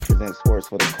represent sports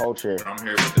for the culture. I'm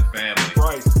here with the family.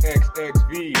 Price,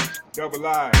 XXV, Double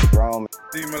I, Rome,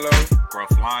 D-Melo,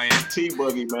 Gruff Lion.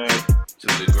 T-Buggy, man. To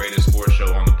the greatest sports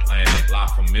show on the planet, La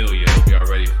Familia. Hope y'all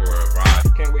ready for a ride.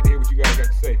 Can't wait to hear what you guys got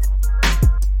to say.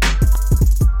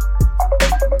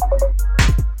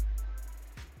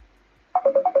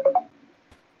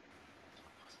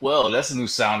 Well, that's a new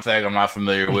sound effect I'm not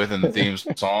familiar with in the theme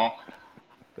song.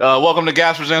 Welcome to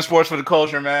Gas Presents Sports for the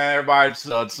Culture, man. Everybody,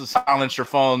 silence your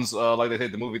phones like they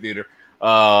hit the movie theater.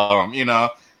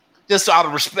 Just out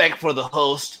of respect for the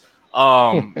host.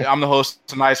 I'm the host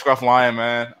tonight, Gruff Lion,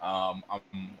 man. I'm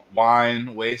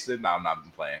wine wasted. No, I'm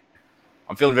not playing.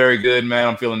 I'm feeling very good, man.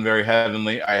 I'm feeling very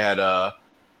heavenly. I had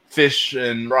fish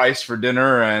and rice for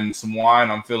dinner and some wine.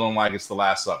 I'm feeling like it's the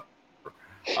Last Supper.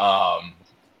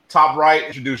 Top right,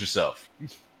 introduce yourself.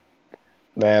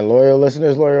 man, loyal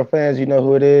listeners, loyal fans, you know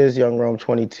who it is. Young Rome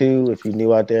 22. If you're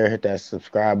new out there, hit that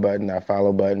subscribe button, that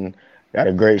follow button. Got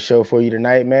a great show for you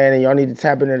tonight, man. And y'all need to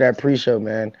tap into that pre-show,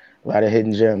 man. A lot of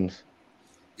hidden gems.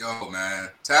 Yo, man,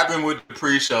 tap in with the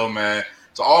pre-show, man.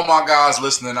 To all my guys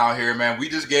listening out here, man, we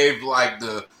just gave like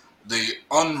the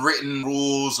unwritten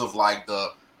rules of like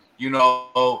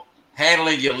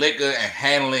handling your liquor and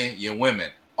handling your women,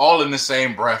 all in the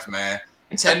same breath, man.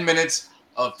 15 minutes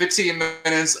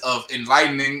of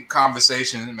enlightening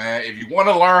conversation, man. If you want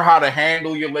to learn how to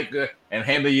handle your liquor and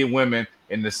handle your women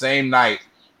in the same night,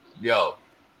 yo,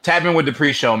 tap in with the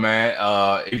pre-show, man.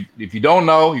 If you don't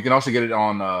know, you can also get it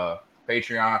on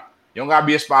Patreon. You don't gotta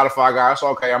be a Spotify guy. It's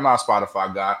okay. I'm not a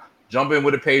Spotify guy. Jump in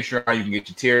with a Patreon. You can get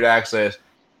your tiered access.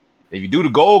 If you do the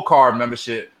gold card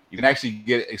membership, you can actually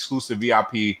get exclusive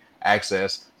VIP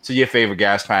access to your favorite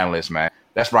gas panelists, man.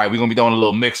 That's right. We're gonna be doing a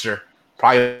little mixer,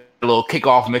 probably a little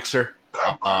kickoff mixer,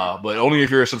 but only if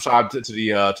you're subscribed to the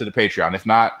Patreon. If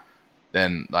not,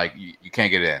 then like you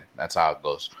can't get in. That's how it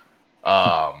goes.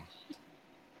 I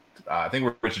think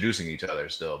we're introducing each other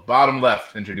still. Bottom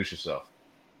left, introduce yourself.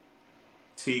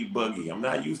 T-Buggy. I'm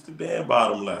not used to being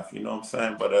bottom left, you know what I'm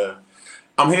saying? But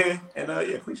I'm here, and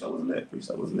pre-show was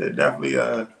lit. Definitely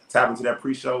tap into that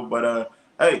pre-show. But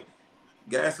hey,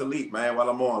 Gas Elite, man, while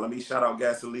I'm on, let me shout out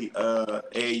Gas Elite,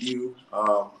 AU,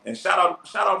 and shout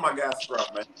out my guy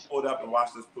Scruff, man. Pulled up and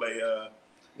watched us play, you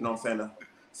know what I'm saying, the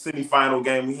semi-final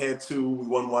game. We had two, we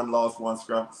won one, lost one.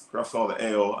 Scruff saw the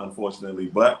L, unfortunately,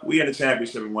 but we in the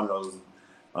championship in one of those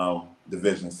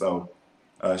divisions. So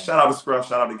shout out to Scruff,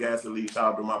 shout out to Gas Elite,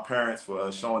 shout out to my parents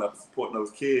for showing up and supporting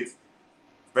those kids.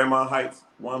 Fairmont Heights,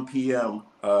 1 p.m.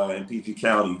 In PG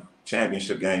County,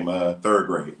 championship game, third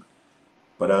grade.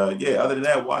 But other than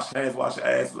that, wash your hands, wash your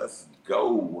ass. Let's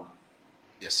go.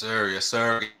 Yes,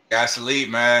 sir. Gas Elite,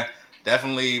 man.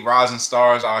 Definitely rising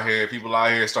stars out here. People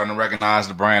out here starting to recognize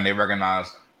the brand. They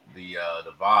recognize the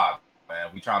vibe, man.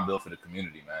 We trying to build for the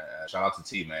community, man. Shout out to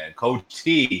T, man. Coach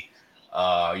T,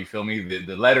 you feel me?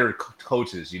 The letter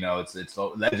coaches, it's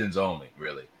legends only,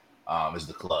 really, is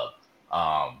the club.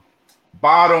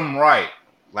 Bottom right,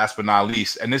 last but not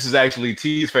least, and this is actually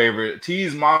T's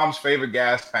mom's favorite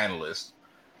gas panelist.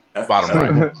 Bottom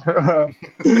right.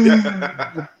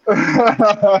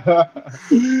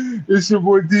 It's your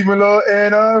boy D-Melo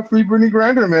and Free Bernie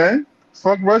Grinder, man.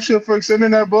 Fuck Russia for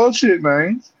sending that bullshit,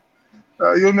 man.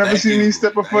 You'll never see me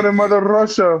step in front of Mother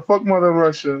Russia. Fuck Mother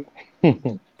Russia.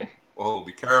 Oh,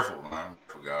 be careful, man.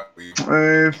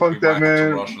 Hey, fuck that,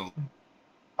 man.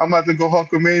 I'm about to go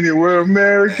Hulkamania. We're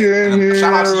American heroes.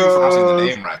 Shout out to you for pronouncing the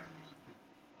name right.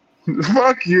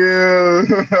 Fuck you.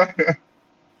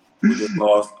 We just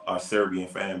lost our Serbian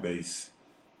fan base.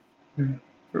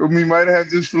 We might have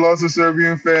just lost a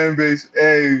Serbian fan base.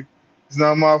 Hey, it's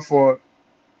not my fault.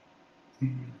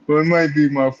 But it might be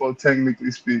my fault,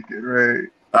 technically speaking, right?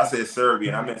 I said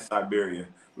Serbian. I meant Siberia.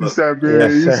 Look, Siberia,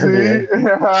 you see?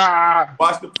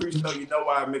 Watch the pre-show. You know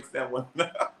why I mixed that one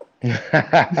up. We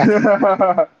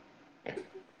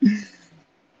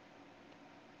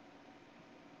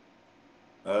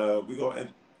gonna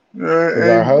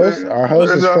Our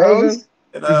host is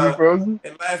frozen.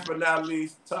 And last but not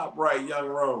least, top right, Young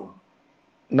Rome.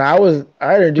 No,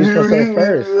 I introduced myself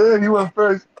first. Yeah, he went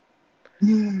first.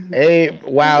 Hey,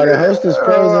 wow, the host is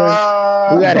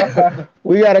frozen.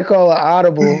 We gotta call an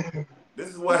audible. This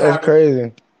is what That's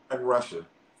crazy. In Russia.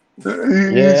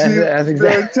 That's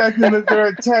exactly. They're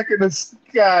attacking us.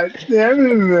 God damn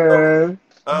it, man.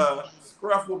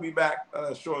 Scruff will be back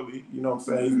shortly. You know what I'm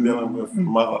saying? He's dealing with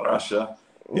Mother Russia.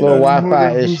 Little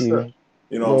Wi-Fi issue.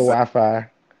 You know, little Wi-Fi.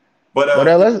 But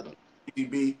let's.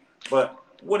 But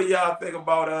what do y'all think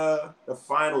about the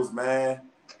finals, man?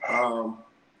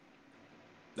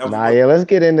 Let's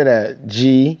get into that.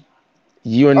 G,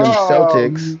 you and the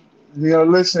Celtics.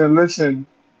 Listen.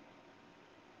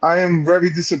 I am very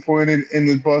disappointed in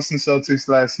the Boston Celtics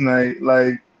last night.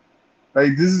 Like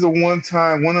this is a one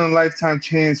in a lifetime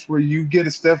chance where you get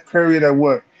a Steph Curry that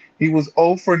what? He was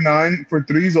 0 for 9 for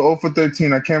threes or 0 for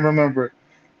 13. I can't remember.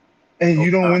 And you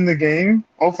don't win the game,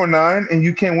 0 for 9, and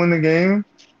you can't win the game.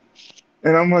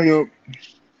 And I'm like, yo,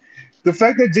 the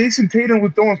fact that Jason Tatum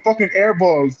was throwing fucking air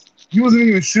balls, he wasn't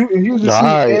even shooting, he was just shooting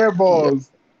Alright. air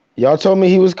balls. Y'all told me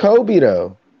he was Kobe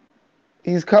though.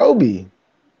 He's Kobe.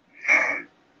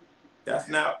 That's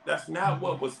not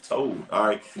what was told. All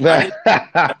right.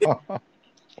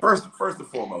 First and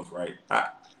foremost, right?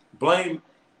 Blame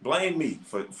me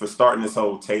for starting this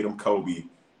whole Tatum Kobe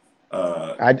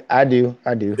I do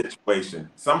situation.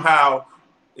 Somehow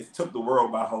it took the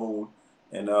world by hold,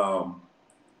 and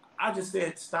I just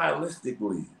said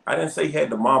stylistically. I didn't say he had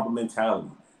the Mamba mentality.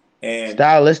 And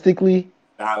stylistically,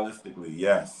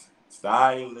 yes.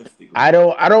 Stylistically. I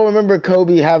don't remember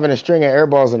Kobe having a string of air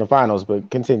balls in the finals,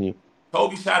 but continue.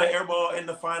 Kobe shot an air ball in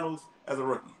the finals as a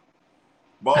rookie.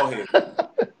 Ball head.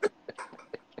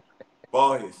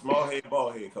 Small head,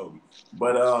 ball head Kobe.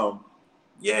 But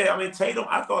yeah, I mean Tatum,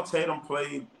 I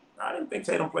didn't think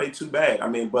Tatum played too bad. I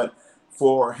mean, but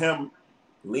for him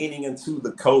leaning into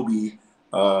the Kobe,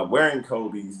 wearing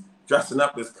Kobe's, dressing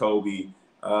up as Kobe,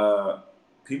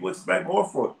 people expect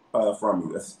more from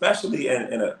you, especially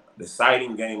in a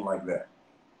deciding game like that.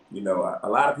 You know, a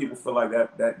lot of people feel like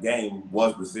that game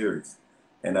was the series.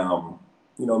 And,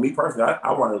 you know, me personally,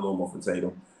 I wanted a little more from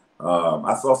Tatum.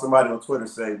 I saw somebody on Twitter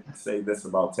say this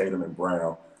about Tatum and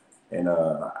Brown. And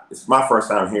it's my first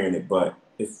time hearing it, but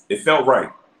it felt right.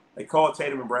 They called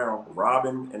Tatum and Brown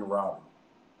Robin and Robin.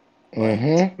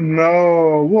 Mm-hmm.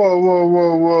 No,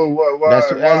 whoa.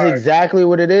 That's exactly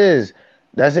what it is.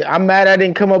 That's it. I'm mad I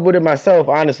didn't come up with it myself,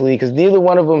 honestly, because neither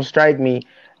one of them strike me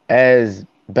as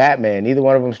Batman. Neither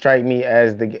one of them strike me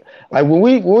as like when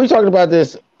we talked about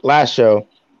this last show.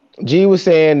 G was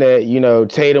saying that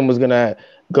Tatum was gonna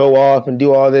go off and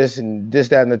do all this and this,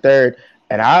 that, and the third,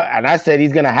 and I said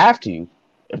he's gonna have to.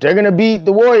 If they're gonna beat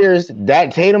the Warriors,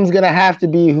 that Tatum's gonna have to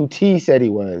be who T said he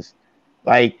was.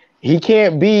 Like he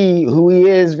can't be who he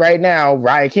is right now.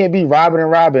 Right? It can't be Robin and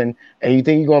Robin, and you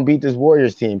think you're gonna beat this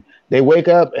Warriors team. They wake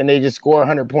up and they just score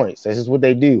 100 points. That's just what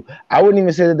they do. I wouldn't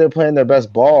even say that they're playing their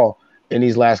best ball in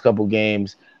these last couple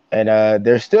games, and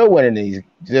they're still winning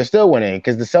They're still winning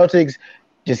because the Celtics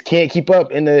just can't keep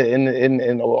up in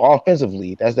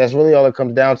offensively. That's really all it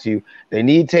comes down to. They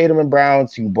need Tatum and Brown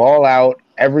to ball out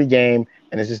every game,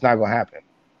 and it's just not going to happen.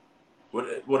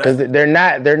 Because they're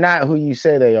not who you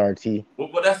say they are, T. Well,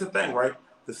 that's the thing, right?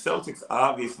 The Celtics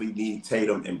obviously need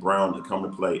Tatum and Brown to come to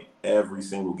play every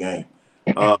single game.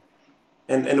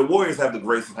 And the Warriors have the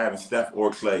grace of having Steph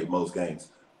or Klay most games.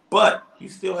 But you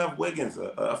still have Wiggins,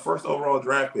 a first overall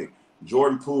draft pick.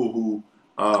 Jordan Poole, who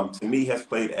to me has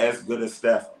played as good as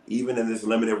Steph, even in this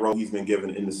limited role he's been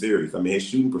given in the series. I mean, his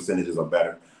shooting percentages are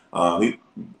better.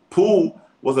 Poole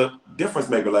was a difference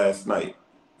maker last night.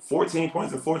 14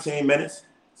 points in 14 minutes.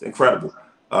 It's incredible.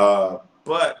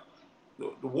 But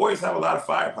the Warriors have a lot of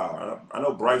firepower. I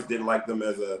know Bryce didn't like them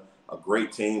as a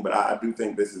great team, but I do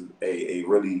think this is a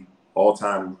really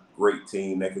all-time great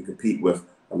team that can compete with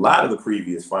a lot of the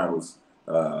previous finals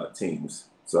teams.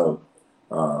 So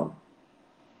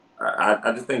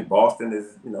I just think Boston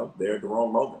is, they're at the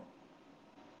wrong moment.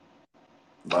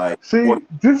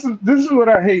 This is what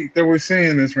I hate that we're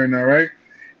saying this right now, right?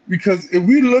 Because if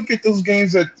we look at those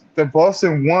games that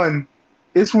Boston won,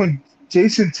 it's when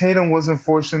Jason Tatum wasn't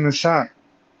forcing the shot.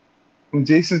 When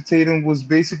Jason Tatum was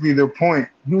basically their point.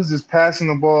 He was just passing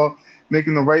the ball,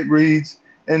 making the right reads.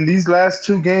 And these last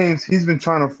two games, he's been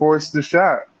trying to force the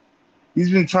shot.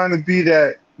 He's been trying to be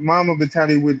that Mamba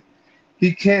mentality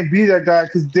he can't be that guy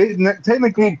because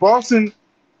technically Boston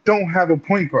don't have a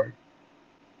point guard.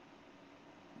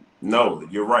 No,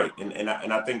 you're right. And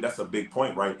I think that's a big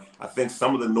point, right? I think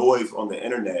some of the noise on the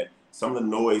internet, some of the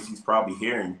noise he's probably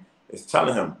hearing is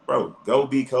telling him, bro, go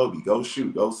be Kobe, go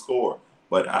shoot, go score.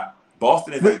 But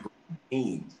Boston is a great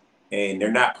team, and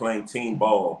they're not playing team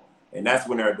ball, and that's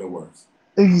when they're at their worst.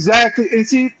 Exactly. And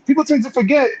see, people tend to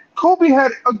forget, Kobe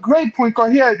had a great point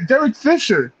guard. He had Derek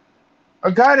Fisher,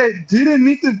 a guy that didn't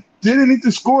need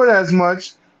to score as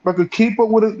much, but could keep up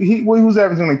with it. He was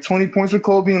averaging like 20 points for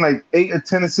Kobe and like 8 or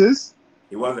 10 assists.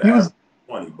 He wasn't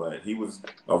 20, but he was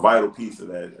a vital piece of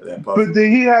that puzzle. But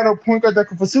then he had a point guard that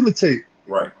could facilitate.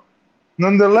 Right.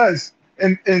 Nonetheless,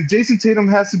 and Jason Tatum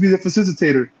has to be the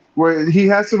facilitator, where he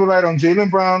has to rely on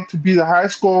Jaylen Brown to be the high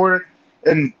scorer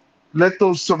and let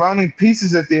those surrounding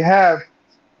pieces that they have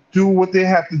do what they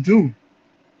have to do,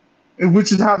 and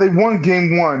which is how they won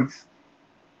Game 1.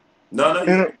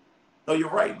 No, No, you're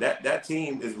right. That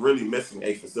team is really missing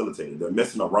a facilitator. They're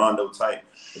missing a Rondo type.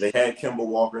 They had Kemba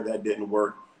Walker, that didn't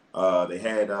work. They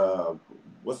had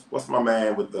what's my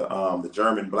man with the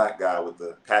German black guy with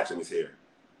the patch in his hair.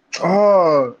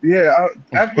 Oh yeah,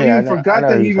 I even forgot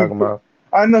that who he you're even. talking about.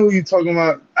 I know who you're talking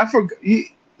about. I forgot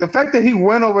the fact that he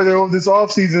went over there this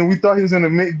offseason. We thought he was gonna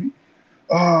make.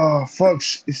 Oh fuck!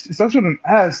 It's such an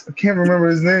ass. I can't remember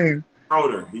his name.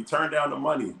 Schroeder. He turned down the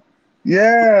money.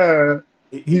 Yeah.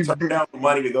 He turned down the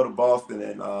money to go to Boston,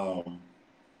 and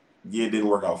it didn't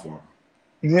work out for him.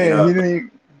 Yeah, And, he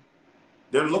didn't.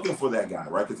 they're looking for that guy,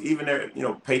 right? Because even their,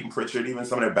 Peyton Pritchard, even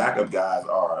some of their backup guys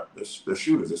they're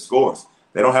shooters, they're scorers.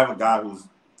 They don't have a guy who's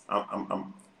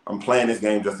I'm playing this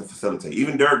game just to facilitate.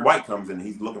 Even Derek White comes in, and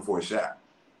he's looking for a shot.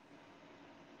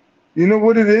 You know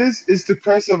what it is? It's the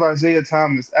curse of Isaiah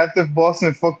Thomas. After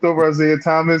Boston fucked over Isaiah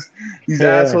Thomas, these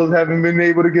assholes haven't been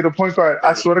able to get a point guard.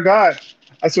 I swear to God,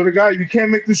 you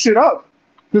can't make this shit up.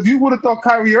 Because you would have thought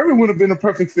Kyrie Irving would have been a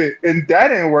perfect fit, and that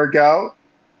didn't work out.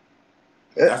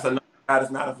 That's another guy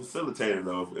that's not a facilitator,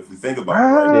 though, if we think about it.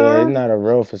 Right? Yeah, he's not a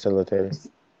real facilitator.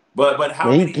 But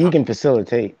how he many can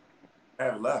facilitate.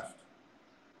 Have left?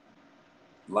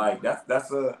 Like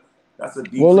that's a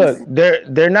well, look,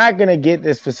 they're not gonna get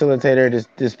this facilitator,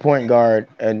 this point guard,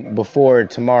 and before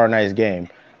tomorrow night's game.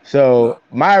 So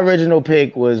my original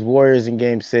pick was Warriors in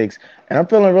Game 6, and I'm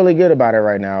feeling really good about it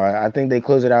right now. I think they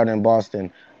close it out in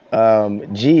Boston.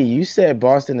 G, you said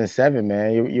Boston in 7,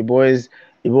 man. Your boys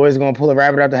gonna pull a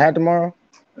rabbit out the hat tomorrow?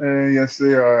 Yes,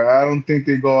 they are. I don't think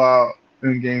they go out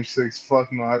in Game 6.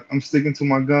 Fuck no. I'm sticking to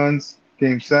my guns.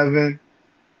 Game 7,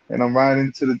 and I'm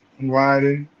riding.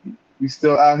 We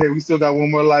still out here. We still got one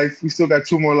more life. We still got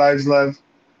 2 more lives left.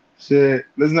 Shit.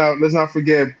 Let's not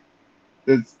forget.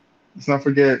 Let's not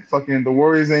forget. Fucking the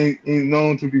Warriors ain't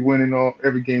known to be winning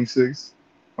every Game 6.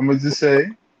 I'm gonna just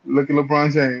say, look at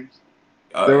LeBron James.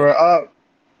 They were up.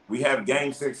 We have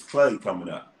Game 6 Clay coming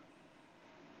up.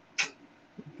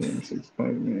 Game 6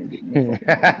 Clay, man.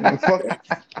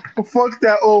 Fuck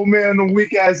that old man on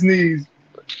weak ass knees.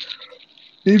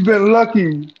 He's been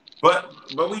lucky. But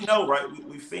we know, right?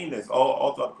 We've seen this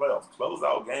all throughout the playoffs.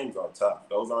 Closeout games are tough.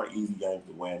 Those aren't easy games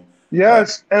to win.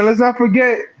 Yes, and let's not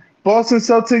forget, Boston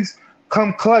Celtics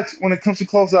come clutch when it comes to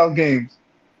closeout games.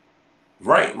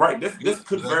 Right. This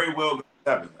could very well go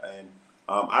 7, and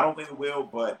I don't think it will,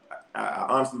 but I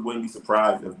honestly wouldn't be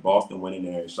surprised if Boston went in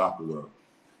there and shocked the world.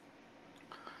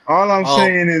 All I'm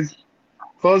saying is,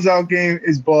 closeout game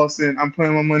is Boston. I'm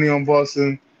putting my money on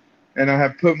Boston, and I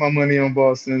have put my money on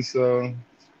Boston, so...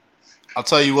 I'll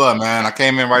tell you what, man. I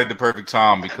came in right at the perfect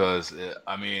time because,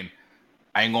 I ain't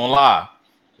gonna lie.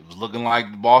 It was looking like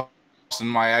Boston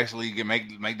might actually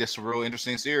make this a real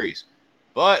interesting series.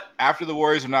 But after the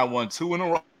Warriors have now won 2 in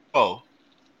a row,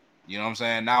 you know what I'm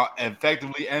saying? Now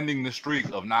effectively ending the streak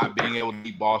of not being able to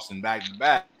beat Boston back to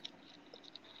back.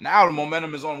 Now the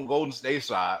momentum is on Golden State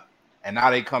side, and now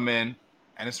they come in,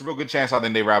 and it's a real good chance I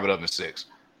think they wrap it up in 6.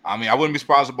 I wouldn't be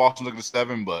surprised if Boston look at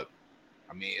 7, but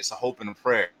it's a hope and a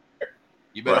prayer.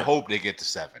 You better hope they get to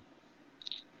 7.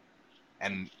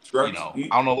 And I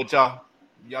don't know what y'all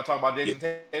talk about Jason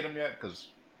Tatum yet, because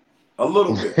a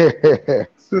little bit,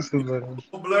 just a little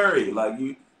blurry. Like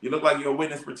you look like you're in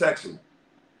witness protection.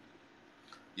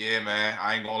 Yeah, man.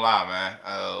 I ain't gonna lie, man.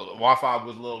 Wi-Fi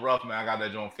was a little rough, man. I got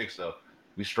that joint fixed up.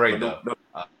 We straight up.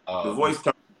 The voice.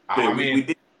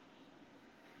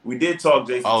 We did talk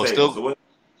Jason Tatum. Still. So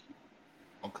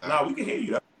okay. No, we can hear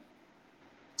you.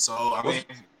 So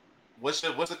what's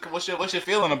your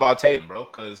feeling about Tatum, bro?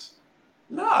 Because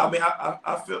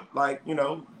I feel like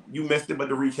you missed it, but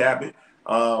to recap it,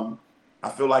 I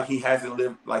feel like he hasn't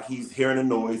lived, like he's hearing the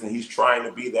noise and he's trying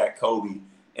to be that Kobe,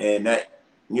 and that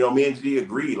me and G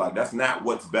agree, like that's not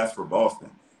what's best for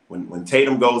Boston. When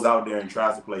Tatum goes out there and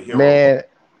tries to play hero, man.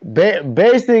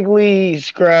 Basically,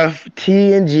 Scruff,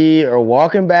 T and G are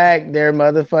walking back their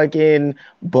motherfucking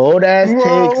bold ass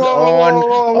takes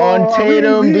on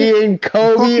Tatum being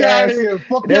Kobe ass.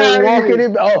 They're walking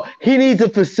it. Oh, he needs a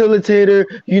facilitator.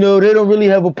 They don't really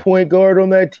have a point guard on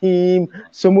that team.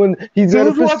 He's got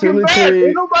to facilitate.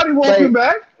 Ain't nobody walking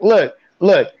back. Look.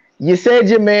 You said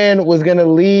your man was gonna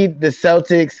lead the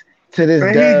Celtics to this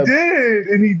dub.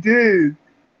 He did.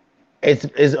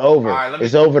 It's over. Right,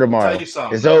 it's over tomorrow.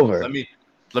 It's over. Let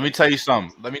me tell you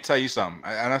something. And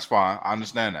that's fine. I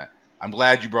understand that. I'm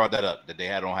glad you brought that up, that they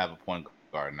don't have a point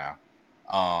guard now.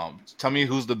 Tell me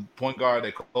who's the point guard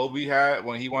that Kobe had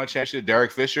when he won a championship?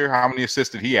 Derek Fisher. How many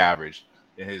assists did he average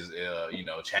in his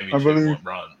championship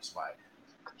runs?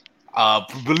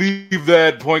 Believe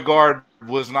that point guard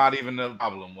was not even the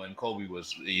problem when Kobe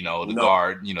was the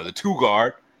guard, the 2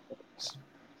 guard.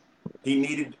 He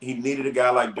needed a guy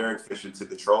like Derek Fisher to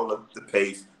control the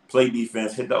pace, play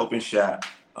defense, hit the open shot.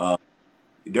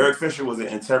 Derek Fisher was an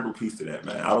integral piece to that,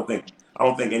 man. I don't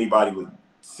think anybody would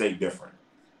say different.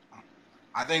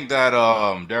 I think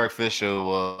that Derek Fisher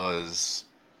was,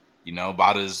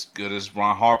 about as good as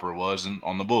Ron Harper was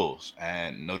on the Bulls.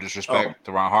 And no disrespect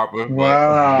to Ron Harper,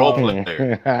 but role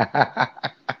player.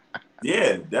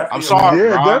 Yeah, definitely. I'm sorry,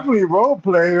 Yeah, Ron. definitely a role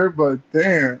player, but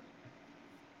damn.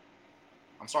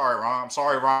 I'm sorry, Ron. I'm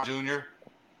sorry, Ron Jr.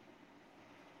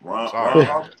 Ron Sorry.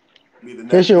 Harper be the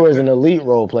next Fisher was an elite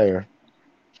role player.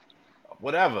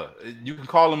 Whatever. You can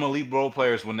call them elite role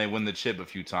players when they win the chip a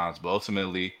few times, but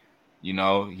ultimately, he's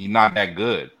not that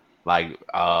good. Like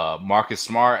Marcus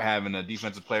Smart having a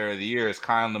defensive player of the year is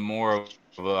kind of more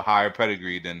of a higher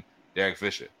pedigree than Derek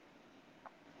Fisher.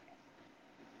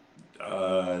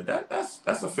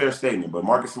 That's a fair statement, but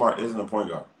Marcus Smart isn't a point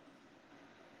guard.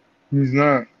 He's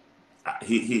not.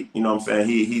 He you know what I'm saying?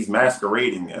 He's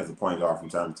masquerading as a point guard from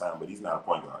time to time, but he's not a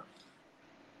point guard.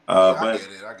 I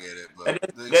get it. But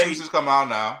the excuses come out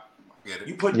now. I get it.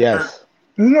 You put Yes.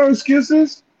 There's no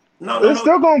excuses. They're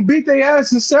still gonna beat their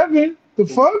ass in 7. The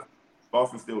fuck?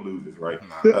 Boston still loses, right?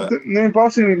 Man,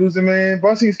 Boston ain't losing, man.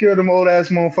 Boston ain't scared of them old ass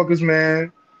motherfuckers,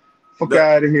 man. Fuck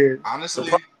out of here. Honestly,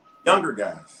 younger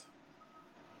guys.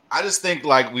 I just think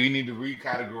like we need to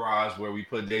recategorize where we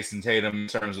put Jason Tatum in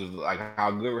terms of like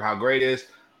how great he is.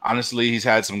 Honestly, he's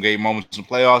had some great moments in the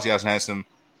playoffs. He has had some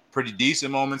pretty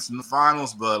decent moments in the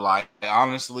finals, but like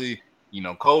honestly,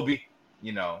 Kobe,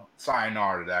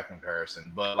 sayonara to that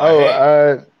comparison. But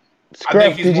like, I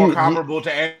think he's more comparable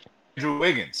to Andrew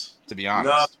Wiggins, to be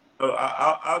honest. No,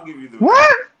 I'll give you the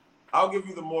what? I'll give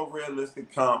you the more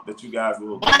realistic comp that you guys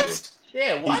will. What?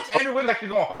 Yeah, what? Andrew Wiggins actually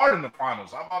going hard in the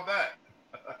finals. How about that?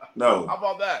 No. How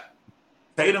about that?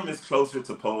 Tatum is closer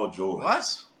to Paul George.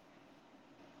 What?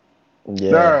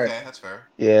 Yeah. Right. Okay, that's fair.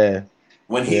 Yeah.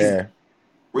 When he's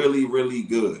really, really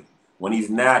good. When he's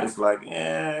not, it's like,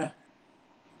 I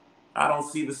don't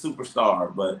see the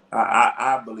superstar, but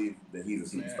I believe that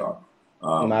he's a superstar.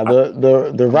 Now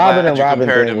the Robin and Robin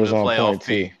thing was on point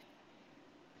too.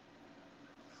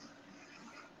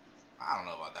 I don't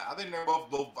know about that. I think they're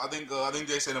both. I think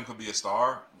Jay Tatum could be a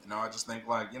star. I just think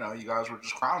like you guys were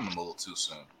just crowning him a little too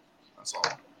soon. That's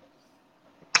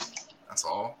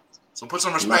all. So put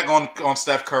some respect on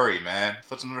Steph Curry, man.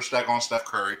 Put some respect on Steph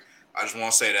Curry. I just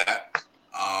want to say that.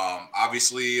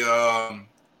 Obviously, the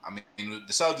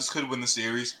Celtics could win the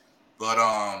series, but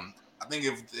I think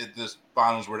if the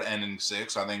finals were to end in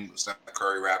 6, I think Steph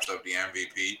Curry wraps up the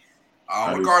MVP.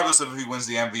 Regardless of if he wins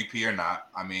the MVP or not.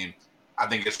 I mean, I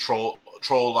think it's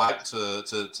troll-like to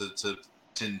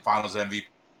finals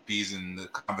MVPs in the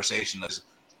conversation of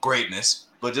greatness,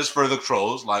 but just for the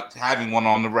trolls, like having one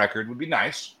on the record would be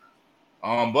nice.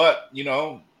 But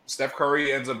Steph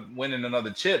Curry ends up winning another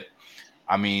chip.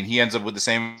 I mean, he ends up with the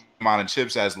same amount of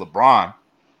chips as LeBron.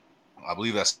 I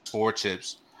believe that's 4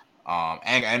 chips,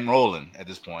 and rolling at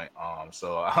this point.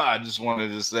 So I just wanted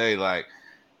to say, like,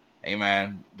 hey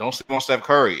man, don't sleep on Steph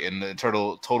Curry in the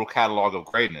total catalog of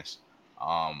greatness.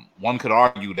 One could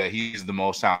argue that he's the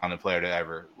most talented player that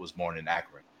ever was born in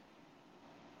Akron.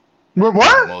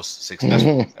 What? The most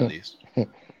successful, at least.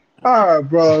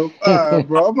 Bro.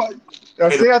 I'm like,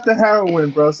 stay out the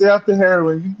heroin, bro. Stay out the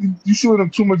heroin. You shooting him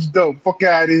too much dope. Fuck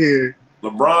out of here.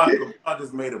 LeBron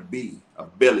just made a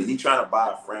Billy. He trying to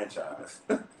buy a franchise.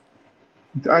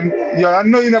 I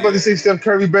know you're not about to say Steph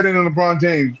Curry better than LeBron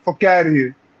James. Fuck out of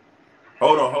here.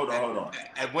 Hold on.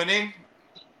 At winning,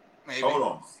 maybe. Hold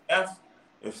on.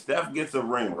 If Steph gets a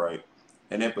ring, right,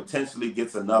 and then potentially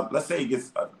gets another, let's say he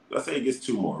gets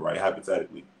 2 more, right,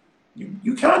 hypothetically,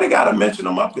 you kind of got to mention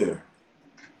him up there.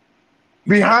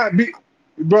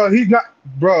 Bro, he's not.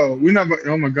 Bro, we're not.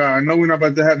 Oh my God, I know we're not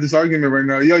about to have this argument right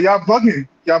now. Yo, y'all bugging.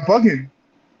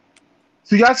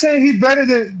 So y'all saying he's better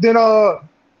than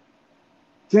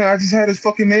Damn, I just had his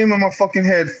fucking name in my fucking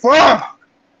head. Fuck.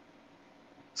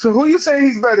 So who you saying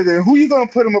he's better than? Who you gonna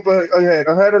put him up ahead?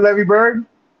 Ahead of Larry Bird?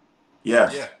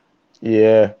 Yes.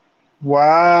 Yeah.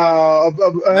 Wow.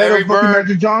 Ahead of fucking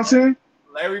Magic Johnson?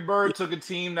 Larry Bird took a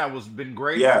team that was been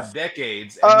great for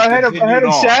decades. Ahead of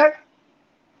Shaq?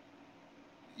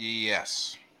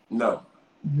 Yes. No.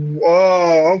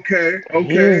 Oh, okay.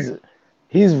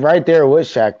 He's right there with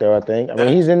Shaq, though. I think. I mean,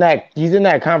 he's in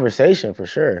that conversation for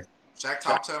sure. Shaq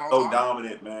top 10 all so time.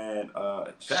 Dominant, man.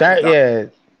 Shaq, yeah.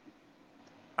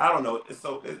 I don't know.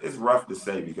 It's rough to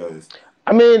say because.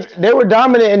 I mean, they were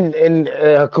dominant in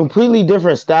a completely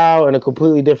different style and a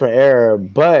completely different era,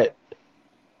 but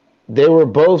they were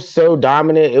both so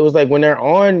dominant. It was like when they're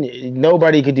on,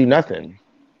 nobody could do nothing.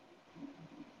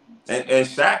 And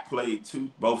Shaq played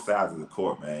both sides of the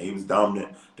court, man. He was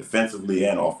dominant defensively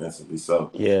and offensively.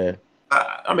 So Yeah.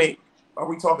 I mean, are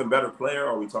we talking better player or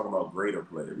are we talking about greater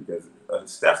player? Because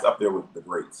Steph's up there with the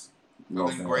greats. You know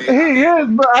what I'm saying? He is,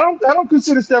 but I don't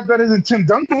consider Steph better than Tim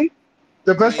Duncan,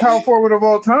 the best power forward of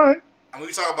all time. And when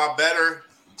we talk about better,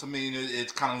 to me,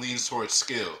 it kind of leans towards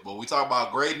skill. But when we talk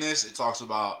about greatness, it talks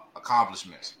about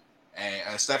accomplishments.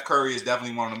 And Steph Curry is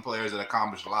definitely one of them players that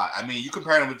accomplished a lot. I mean, you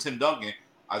compare him with Tim Duncan,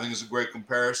 I think it's a great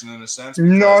comparison in a sense.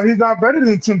 No, he's not better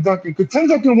than Tim Duncan because Tim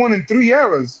Duncan won in 3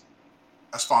 eras.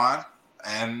 That's fine.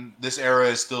 And this era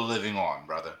is still living on,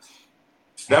 brother.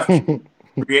 Steph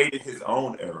created his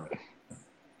own era.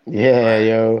 Yeah,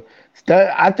 yo.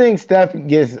 I think Steph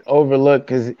gets overlooked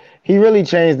because he really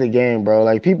changed the game, bro.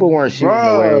 Like, people weren't shooting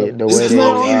the way they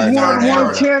are. He won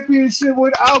one championship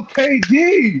without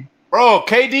KD. Bro,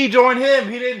 KD joined him.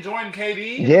 He didn't join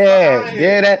KD.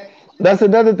 Yeah, that's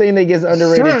another thing that gets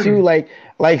underrated too.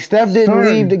 Like Steph didn't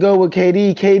leave to go with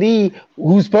KD. KD,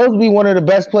 who's supposed to be one of the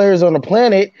best players on the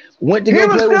planet, went to go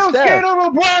play with Steph. He was still scared of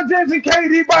LeBron James and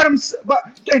KD by himself,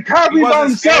 and Kyrie by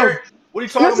himself. Scared. What are you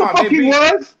talking about? Fuck he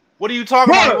was. What are you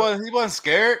talking about? He wasn't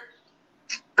scared.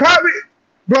 Kyrie,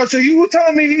 bro. So you were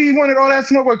telling me he wanted all that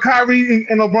smoke with Kyrie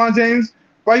and LeBron James?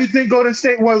 Why you think Golden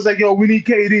State was like, yo, we need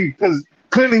KD because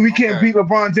clearly we can't beat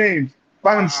LeBron James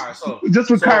by himself,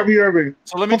 just with Kyrie Irving.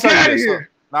 So let me tell you this.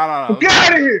 No. Get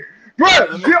out of here, bro.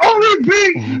 You only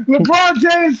beat LeBron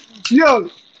James, yo,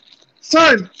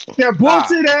 son. That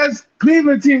bullshit ass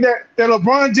Cleveland team that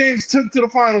LeBron James took to the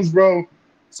finals, bro.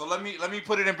 So let me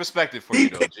put it in perspective for you,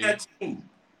 though, G.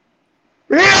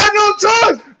 He had no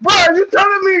choice, bro.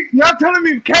 Y'all telling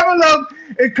me Kevin Love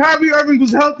and Kyrie Irving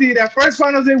was healthy that first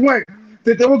finals they went,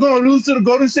 that they were gonna lose to the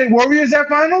Golden State Warriors at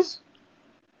finals?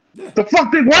 The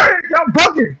fuck they weren't? Y'all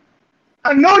bugging.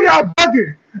 I know y'all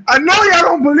bugging. I know y'all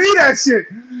don't believe that shit.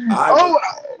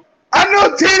 I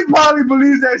know T probably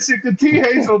believes that shit because T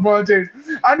hates LeBron James.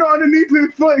 I know underneath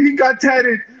his foot he got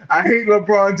tatted, I hate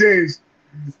LeBron James.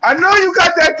 I know you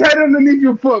got that tatted underneath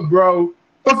your foot, bro.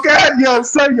 Fuck out, yo,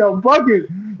 son, yo,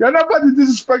 bugging. Y'all not about to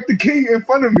disrespect the king in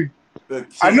front of me.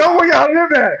 I know where y'all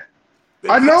live at.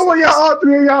 I know where all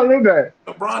three of y'all live at.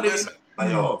 LeBron is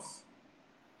playoffs.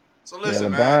 So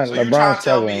listen, man. So you're trying to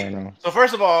tell me. So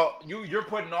first of all, you're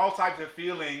putting all types of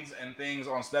feelings and things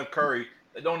on Steph Curry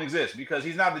that don't exist because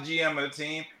he's not the GM of the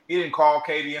team. He didn't call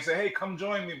KD and say, "Hey, come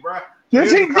join me, bro." Yes,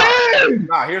 he did.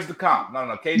 Nah, here's the comp. No.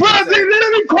 KD. Bro, they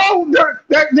literally called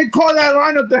they call that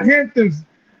lineup the Hamptons,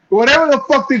 whatever the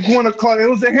fuck they want to call it. It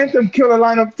was the Hampton Killer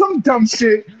lineup, some dumb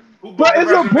shit. But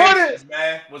it's important,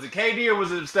 man. Was it KD or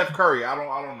was it Steph Curry? I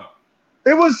don't know.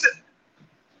 It was.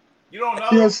 You don't know?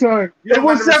 Yes, sir. It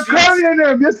was Steph Curry in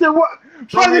them. Yes, it was.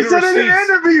 But they said it in the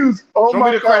interviews. Oh,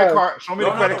 my God. Show me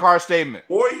the credit card statement.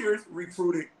 Warriors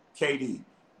recruited KD.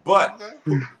 But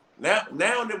now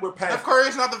that we're past... Steph Curry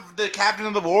is not the captain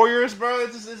of the Warriors, bro.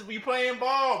 We playing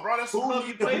ball, bro. That's what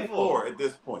you play for. At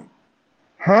this point?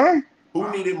 Huh? Who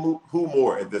needed who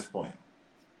more at this point?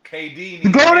 KD. The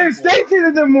Golden State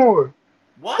needed them more.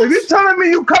 What? If you're telling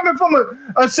me you coming from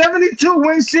a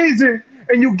 72-win season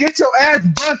and you get your ass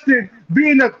busted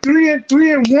being a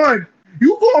 3-1,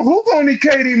 who gonna need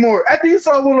KD more? After you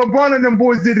saw what LeBron and them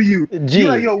boys did to you, you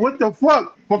like, yo, what the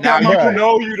fuck? Now you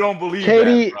know you don't believe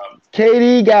that, bro.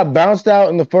 KD got bounced out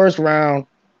in the first round,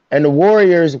 and the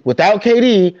Warriors, without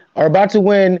KD, are about to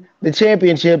win the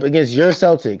championship against your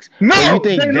Celtics. No, so you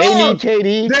think they need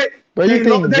KD? But you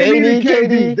think they need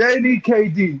KD? They need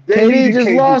KD. KD just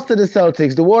lost to the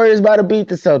Celtics. The Warriors about to beat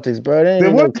the Celtics, bro.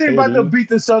 They weren't about to beat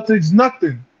the Celtics.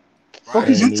 Nothing. What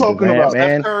is you talking about,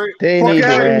 man? They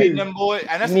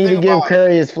need to give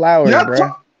Curry his flowers,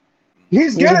 bro.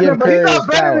 He's getting them, but he's not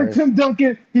better than Tim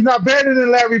Duncan. He's not better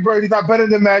than Larry Bird. He's not better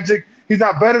than Magic. He's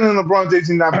not better than LeBron James.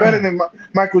 He's not better than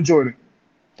Michael Jordan.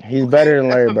 He's better than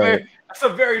Larry Bird. That's a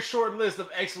very short list of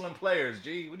excellent players,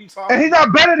 G. What are you talking about? And he's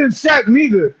not better than Shaq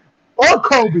neither. Or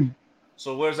Kobe.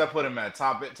 So where does that put him at?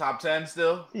 Top 10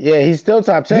 still? Yeah, he's still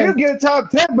top 10. He'll get top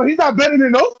 10, but he's not better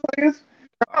than those players.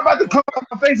 I'm about to come out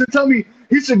my face and tell me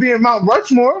he should be in Mount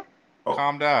Rushmore.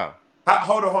 Calm down.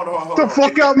 Hold on. Get the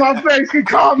fuck out my face and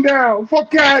calm down.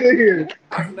 Fuck out of here.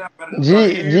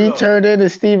 G turned into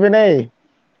Stephen A.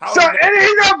 So, and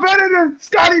he's not better than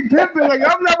Scottie Pippen. Like,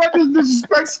 I'm not about to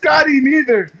disrespect Scottie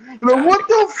neither. Like, what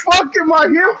the fuck am I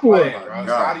here for?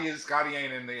 Scottie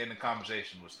ain't in the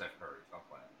conversation with Steph Curry. I'm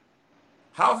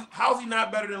playing. How's he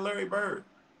not better than Larry Bird?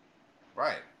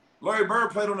 Right. Larry Bird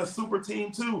played on a super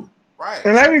team too. Right.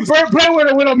 And Larry Bird played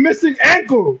with a missing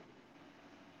ankle.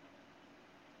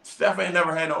 Steph ain't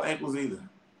never had no ankles either.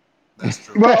 That's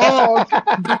true. But,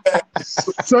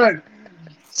 son,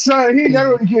 Son, he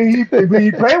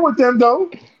played with them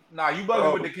though. Nah, you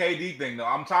bugging with the KD thing though.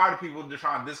 I'm tired of people just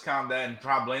trying to discount that and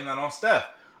try to blame that on Steph.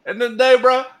 At the end of the day,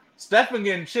 bro, Steph been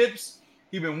getting chips.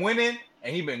 He been winning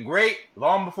and he been great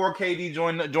long before KD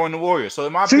joined the Warriors. So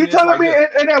in my opinion, you telling me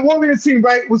in that Warriors team,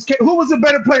 right? Who was the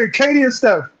better player, KD or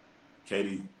Steph?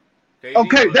 KD.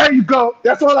 Okay, there you go.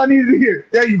 That's all I needed to hear.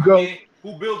 There you go.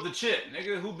 Who built the chip,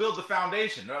 nigga? Who built the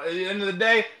foundation? At the end of the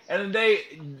day, you know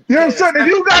what I'm saying? If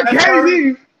you got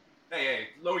KD, hey,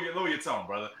 lower your tone,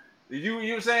 brother.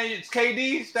 You saying it's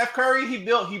KD, Steph Curry? He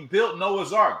built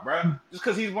Noah's Ark, bro. Just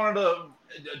because he's one of the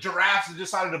giraffes that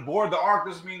decided to board the ark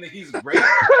doesn't mean that he's great.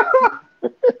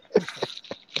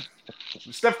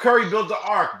 Steph Curry built the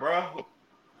ark, bro.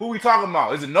 Who we talking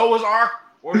about? Is it Noah's Ark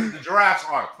or is it the giraffe's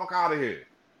ark? Fuck out of here.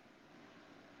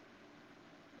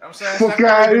 You know what I'm saying? Fuck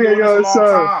out of here, yo,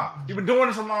 son. You've been doing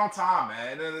this a long time,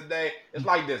 man. At the end of the day, it's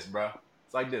like this, bro.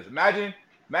 It's like this. Imagine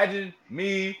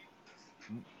me,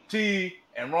 T,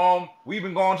 and Rome. We've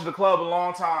been going to the club a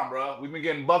long time, bro. We've been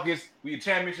getting buckets. We a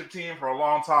championship team for a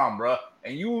long time, bro.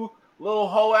 And you, little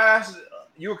hoe ass,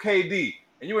 you're KD,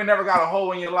 and you ain't never got a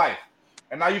hoe in your life.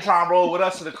 And now you trying to roll with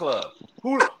us to the club.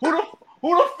 Who the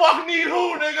fuck need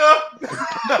who, nigga?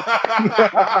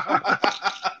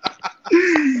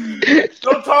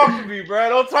 Don't talk to me, bro.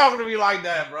 Don't talk to me like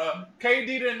that, bro. KD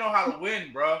didn't know how to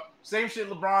win, bro. Same shit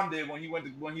LeBron did when he went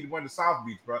to South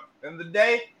Beach, bro. At the end of the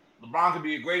day, LeBron can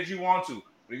be as great as you want to.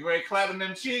 But if you ain't clapping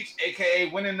them cheeks, aka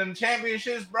winning them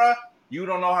championships, bro, you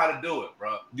don't know how to do it,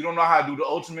 bro. You don't know how to do the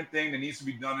ultimate thing that needs to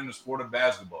be done in the sport of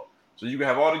basketball. So you can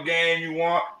have all the game you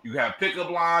want, you can have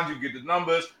pickup lines, you get the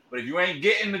numbers, but if you ain't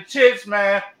getting the chips,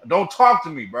 man, don't talk to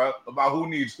me, bro, about who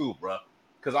needs who, bro.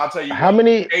 Because I'll tell you,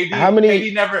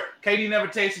 KD never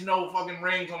tasted no fucking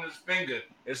rings on his finger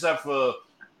except for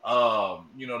the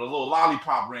little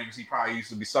lollipop rings he probably used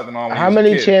to be sucking on. How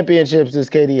many championships does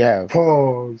KD have?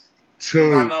 Pause.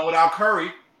 Two. Not none without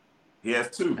Curry. He has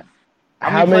 2.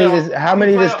 How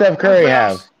many does Steph Curry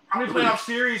have? How many playoff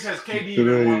series has KD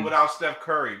even won without Steph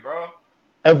Curry, bro?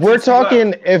 If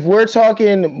we're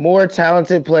talking more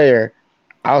talented player,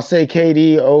 I'll say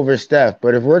KD over Steph.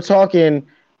 But if we're talking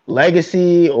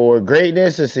legacy or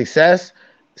greatness or success,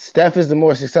 Steph is the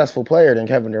more successful player than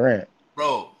Kevin Durant.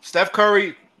 Bro, Steph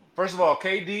Curry, first of all,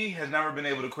 KD has never been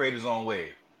able to create his own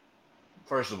wave.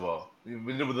 First of all,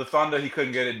 with the Thunder, he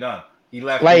couldn't get it done. He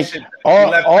left.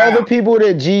 All the people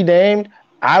that G named,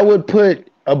 I would put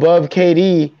above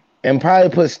KD and probably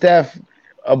put Steph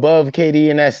above KD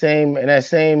in that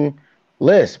same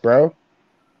list, bro.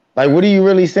 Like, what are you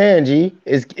really saying, G?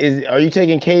 Are you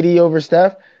taking KD over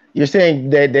Steph? You're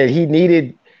saying that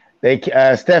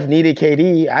Steph needed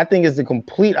KD. I think it's the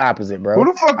complete opposite, bro.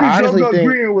 Who the fuck is Yoga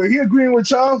agreeing with? He agreeing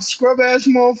with y'all scrub ass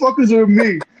motherfuckers or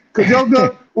me? Cause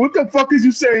Yoga, what the fuck is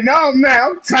you saying? Now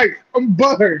I'm tight. I'm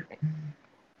buttered.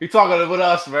 He talking with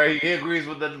us, man. He agrees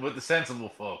with the sensible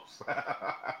folks.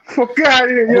 Fuck out of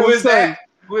here. Who is that?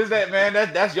 Who is that, man?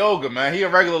 That's Yoga, man. He a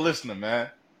regular listener, man.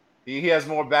 He has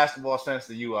more basketball sense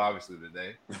than you, obviously,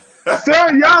 today.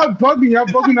 Son, y'all bugging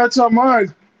out your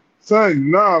minds. Son,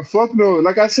 nah, fuck no.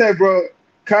 Like I said, bro,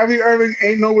 Kyrie Irving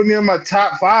ain't nowhere near my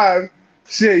top 5.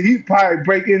 Shit, he probably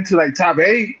break into like top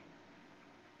 8.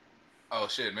 Oh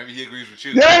shit, maybe he agrees with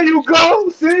you. There you go.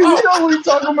 See, you know what he's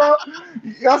talking about.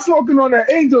 Y'all smoking on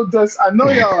that angel dust. I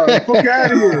know y'all. Fuck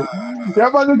out of here. Y'all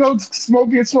about to go smoke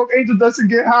angel dust and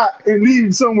get hot and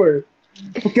leave somewhere.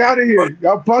 Fuck out of here.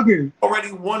 Y'all bugging.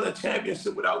 Already won a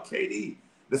championship without KD.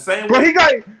 The same way. He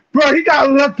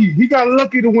got lucky. He got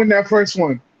lucky to win that first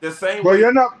one. The same way.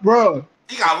 You're not, bro.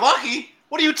 He got lucky?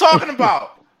 What are you talking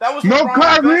about? That was no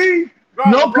Kyrie.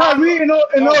 No Kyrie and no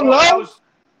love.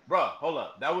 Bro, hold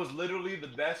up. That was literally the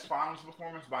best finals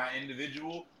performance by an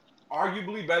individual,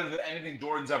 arguably better than anything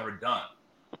Jordan's ever done.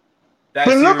 But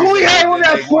look who he had on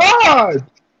that squad.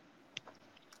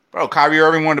 Bro, Kyrie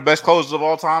Irving, one of the best closers of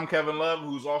all time. Kevin Love,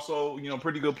 who's also,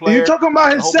 pretty good player. You're talking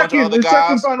about his second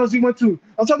finals he went to.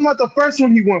 I'm talking about the first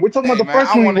one he won. We're talking about the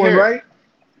first one he won, right?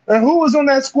 And who was on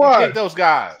that squad? He picked those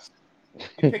guys. Yes,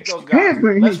 he did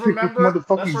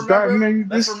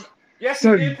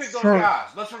pick those guys.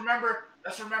 Let's remember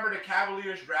the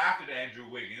Cavaliers drafted Andrew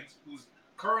Wiggins, who's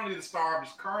currently the star of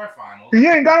his current finals. He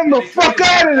ain't got him the fuck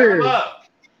out of there.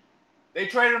 They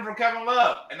traded him for Kevin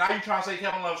Love, and now you trying to say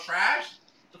Kevin Love's trash?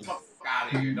 Get the fuck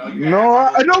out of here, dog. No,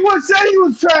 I don't want to say he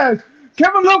was trash.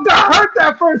 Kevin Love got hurt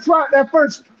that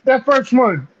first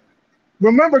one.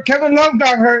 Remember, Kevin Love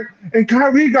got hurt and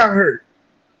Kyrie got hurt.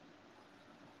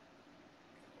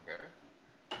 Okay.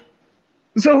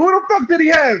 So who the fuck did he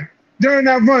have during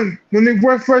that run when they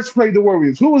first played the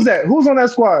Warriors? Who was that? Who's on that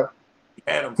squad? He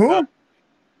had himself.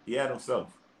 He had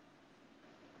himself.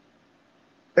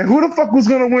 And who the fuck was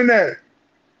gonna win that?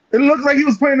 It looked like he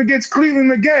was playing against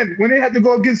Cleveland again when they had to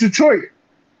go against Detroit.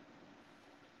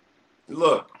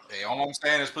 Look, Hey, all I'm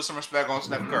saying is put some respect on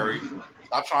Steph Curry.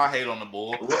 Stop trying to hate on the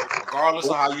bull. Regardless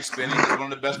of how you spin it, he's one of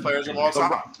the best players of all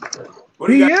time.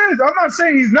 He is. I'm not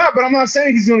saying he's not, but I'm not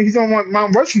saying he's on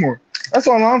Mount Rushmore. That's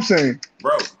all I'm saying.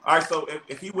 Bro, all right, so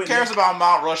if he Who wins, cares about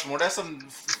Mount Rushmore? That's some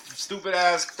stupid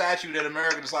ass statue that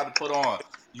America decided to put on.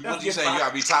 What you saying? You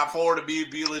gotta be top 4 to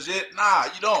be legit? Nah,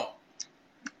 you don't.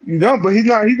 You don't, but he's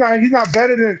not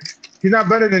better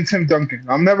than Tim Duncan.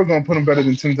 I'm never gonna put him better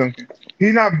than Tim Duncan.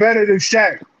 He's not better than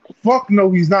Shaq. Fuck no,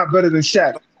 he's not better than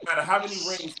Shaq. no matter how many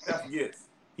rings Steph gets,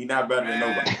 he's not better than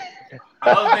nobody.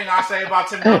 Another thing I say about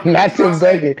Tim Duncan. Not Tim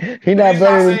Duncan. He's not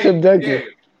better than Tim Duncan. Yeah,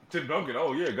 Tim Duncan.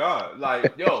 Oh yeah, God.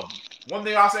 Like, yo, one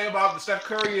thing I'll say about the Steph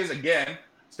Curry is, again,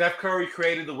 Steph Curry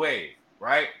created the wave,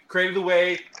 right? Created the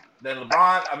wave. Then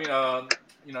LeBron.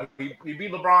 He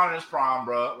beat LeBron in his prime,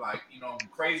 bro. Like,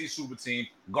 crazy super team.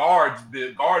 Guard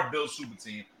built super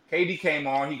team. KD came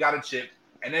on. He got a chip,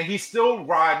 and then he's still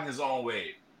riding his own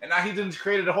wave. And now he just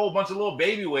created a whole bunch of little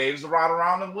baby waves to ride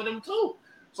around him with him too.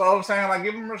 So I'm saying, like,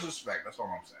 give him respect. That's all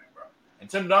I'm saying, bro. And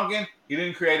Tim Duncan, he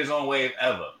didn't create his own wave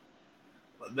ever.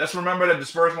 Let's remember that the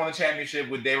Spurs won the championship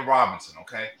with David Robinson,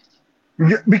 okay?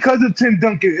 Because of Tim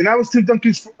Duncan, and that was Tim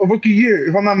Duncan's rookie year,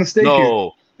 if I'm not mistaken.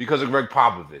 No, because of Greg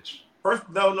Popovich. First,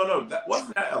 no.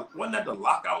 Wasn't that the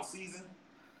lockout season?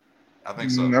 I think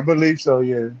so. I believe so,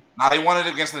 yeah. Now they won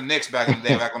it against the Knicks back in the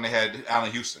day, back when they had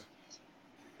Allen Houston.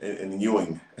 And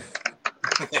Ewing.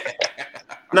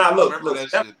 Nah, look,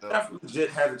 Steph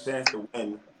legit has a chance to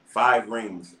win 5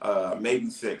 rings, maybe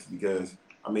 6, because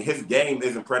his game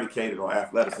isn't predicated on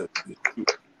athleticism.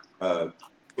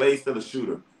 Clay's still a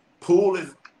shooter. Poole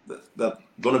is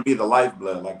going to be the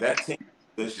lifeblood. Like, that team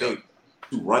is shape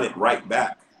to run it right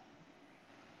back.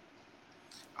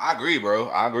 I agree, bro.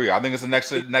 I agree. I think it's the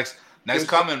next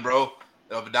coming, bro,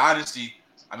 of a dynasty.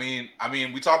 I mean,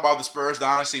 we talk about the Spurs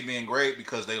dynasty being great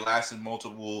because they lasted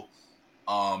multiple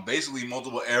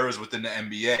eras within the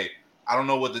NBA. I don't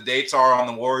know what the dates are on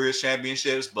the Warriors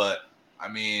championships, but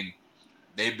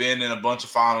they've been in a bunch of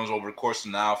finals over the course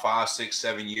of now 5, 6,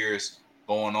 7 years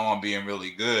going on, being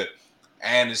really good.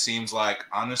 And it seems like,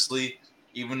 honestly,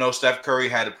 even though Steph Curry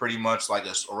had a pretty much like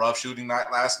a rough shooting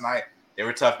night last night, they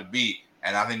were tough to beat.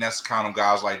 And I think that's the kind of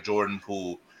guys like Jordan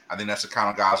Poole. I think that's the kind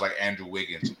of guys like Andrew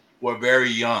Wiggins, who are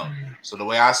very young. So the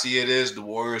way I see it is the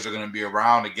Warriors are going to be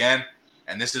around again.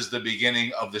 And this is the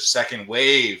beginning of the second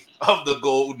wave of the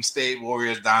Golden State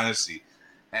Warriors dynasty.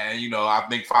 And, I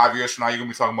think 5 years from now, you're going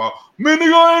to be talking about, man, they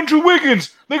got Andrew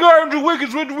Wiggins. Andrew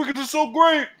Wiggins is so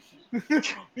great.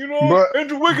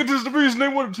 Andrew Wiggins is the reason they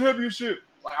won the championship.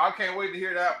 Like, I can't wait to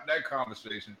hear that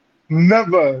conversation.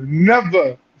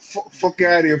 Never. Fuck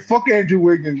out of here. Fuck Andrew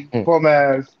Wiggins, bum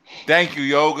ass. Thank you,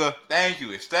 Yoga. Thank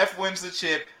you. If Steph wins the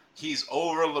chip, he's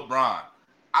over LeBron.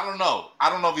 I don't know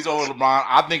if he's over LeBron.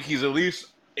 I think he's at least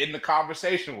in the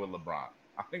conversation with LeBron.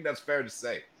 I think that's fair to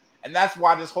say. And that's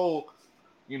why this whole,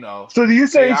 So you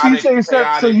saying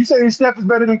Steph is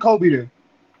better than Kobe then?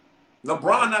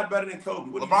 LeBron not better than Kobe.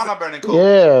 LeBron not better than Kobe.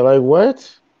 Yeah, like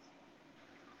what?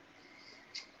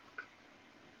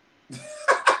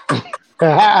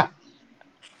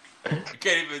 You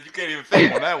can't even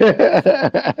think on that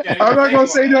one. I'm not gonna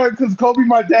say nothing because Kobe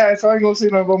my dad, so I ain't gonna say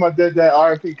nothing about my dead dad.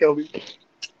 R.I.P. Kobe.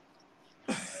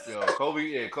 Yo, Kobe,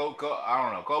 I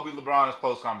don't know. Kobe, LeBron is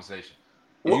close conversation.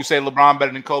 If you say LeBron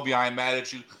better than Kobe, I ain't mad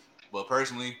at you. But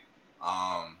personally,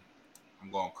 I'm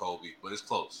going Kobe. But it's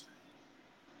close.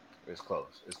 It's close.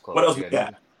 What else we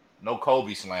got? No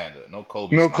Kobe slander. No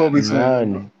Kobe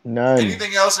slander. None.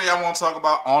 Anything else that y'all want to talk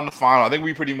about on the final? I think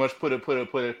we pretty much put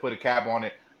a cap on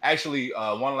it. Actually,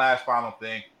 one last final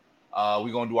thing.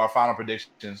 We're gonna do our final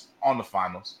predictions on the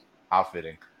finals. How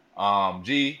fitting.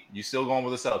 G, you still going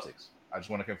with the Celtics? I just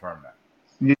want to confirm that.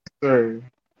 Yes, sir.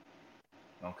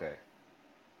 Okay.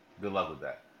 Good luck with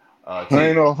that. I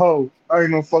ain't no hoe. I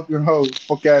ain't no fucking hoe.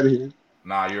 Fuck out of here.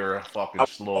 Nah, you're a fucking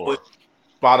slower.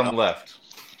 Bottom left.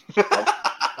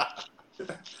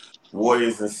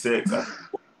 Warriors in 6.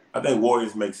 I think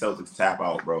Warriors make Celtics tap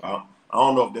out, bro. I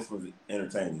don't know if this was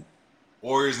entertaining.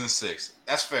 Warriors in 6.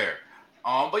 That's fair.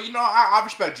 But I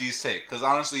respect G's take because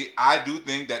honestly, I do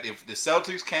think that if the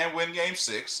Celtics can win Game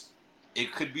 6,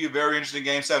 it could be a very interesting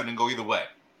Game 7 and go either way.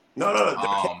 No.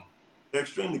 They're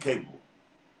extremely capable.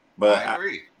 But I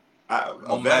agree.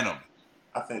 Momentum.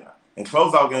 I think, and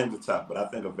closeout games are tough, but I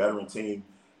think a veteran team,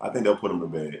 I think they'll put them to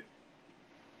bed.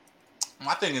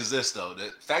 My thing is this, though.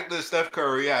 The fact that Steph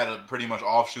Curry had a pretty much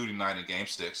off shooting night in Game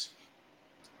 6,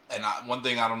 and one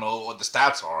thing I don't know what the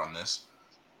stats are on this,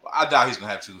 I doubt he's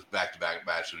gonna have 2 back-to-back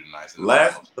bad shooting nights. The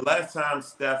last time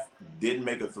Steph didn't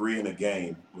make a 3 in a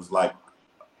game was like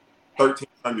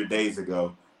 1,300 days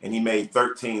ago, and he made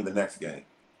 13 the next game.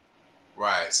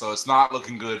 Right, so it's not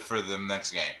looking good for them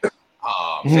next game.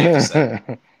 Safe to say.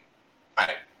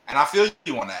 Right, and I feel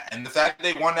you on that. And the fact that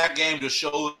they won that game just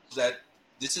shows that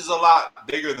this is a lot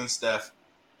bigger than Steph.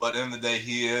 But at the end of the day,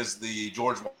 he is the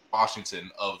George Washington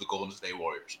of the Golden State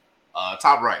Warriors.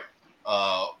 Top right.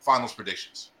 Finals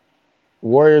predictions.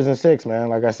 Warriors in 6, man.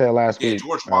 Like I said last week.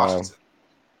 George Washington.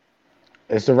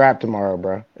 It's a wrap tomorrow,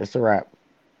 bro. It's a wrap.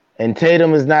 And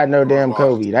Tatum is not no damn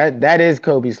Kobe. That is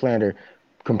Kobe slander.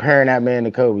 Comparing that man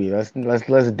to Kobe. Let's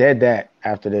dead that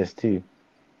after this too.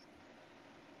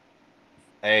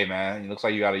 Hey man, it looks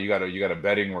like you got a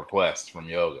betting request from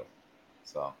Yoga.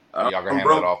 So y'all can handle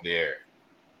broke. it off the air.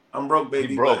 I'm broke, baby.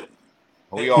 He broke.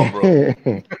 We all broke.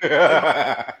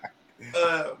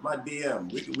 My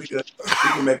DM. We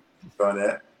can make on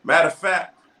that. Matter of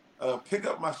fact, pick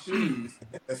up my shoes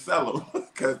and sell them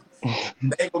because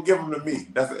they ain't gonna give them to me.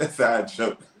 That's an inside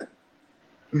joke.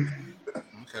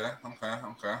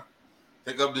 Okay.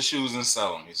 Pick up the shoes and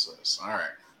sell them, he says. All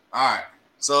right.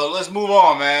 So let's move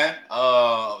on, man.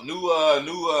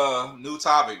 New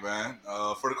topic, man.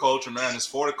 For the culture, man. It's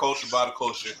for the culture, by the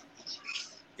culture.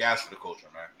 Gas for the culture,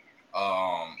 man.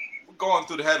 We're going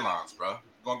through the headlines, bro.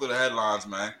 Going through the headlines,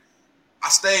 man.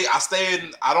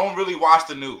 I don't really watch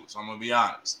the news. I'm gonna be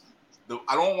honest.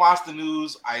 I don't watch the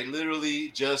news. I literally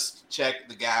just check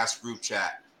the Gas group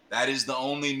chat. That is the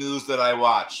only news that I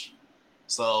watch.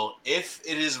 So if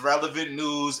it is relevant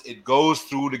news, it goes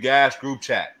through the Gas group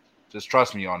chat. Just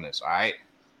trust me on this, all right?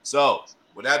 So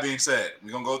with that being said,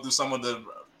 we're going to go through some of the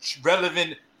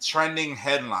relevant trending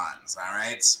headlines, all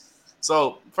right?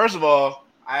 So first of all,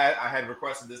 I had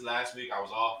requested this last week. I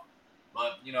was off.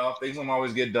 But, things don't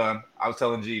always get done. I was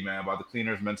telling G, man, about the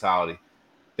cleaners mentality.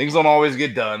 Things don't always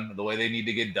get done the way they need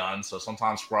to get done. So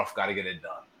sometimes Scruff got to get it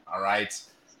done, all right?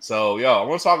 So, I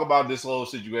want to talk about this whole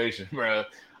situation, bro.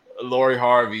 Lori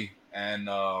Harvey and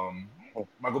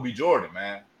Michael B. Jordan,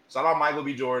 man. Shout out Michael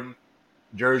B. Jordan,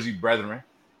 Jersey brethren.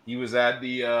 He was at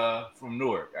the from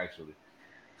Newark, actually.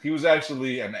 He was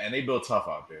actually, and they built tough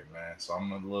out there, man. So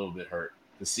I'm a little bit hurt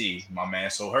to see my man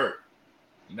so hurt.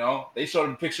 They showed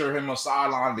a picture of him on the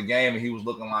sideline of the game, and he was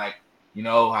looking like,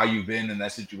 how you've been in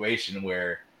that situation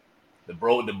where the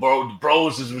bros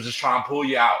was just trying to pull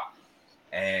you out.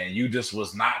 And you just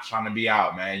was not trying to be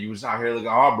out, man. You was out here looking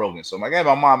heartbroken. So I'm like, hey,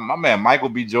 my man Michael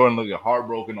B. Jordan looking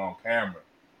heartbroken on camera.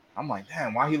 I'm like,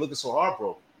 damn, why he looking so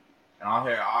heartbroken? And I'm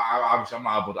here. Obviously,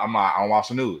 I don't watch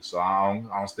the news, so I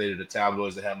don't stay to the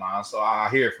tabloids, the headlines. So I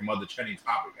hear from other trending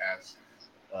topic ass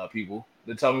people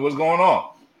that tell me what's going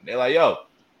on. They're like, yo,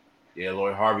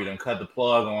 Lori Harvey done cut the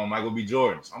plug on Michael B.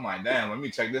 Jordan. So I'm like, damn, let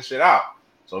me check this shit out.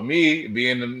 So me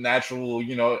being the natural,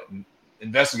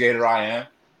 investigator I am.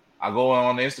 I go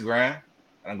on Instagram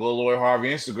and I go to Lori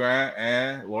Harvey's Instagram,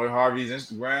 and Lori Harvey's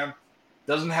Instagram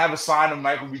doesn't have a sign of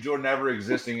Michael B. Jordan ever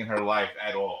existing in her life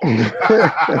at all.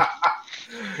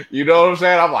 You know what I'm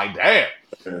saying? I'm like, damn.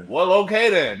 Well,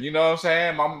 okay then. You know what I'm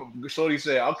saying? My shorty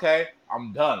said, okay,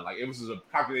 I'm done. Like, it was a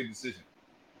calculated decision.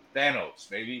 Thanos,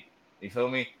 baby. You feel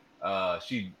me?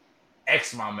 She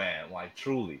X my man, like,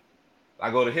 truly. I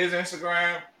go to his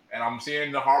Instagram, and I'm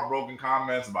seeing the heartbroken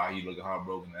comments about he looking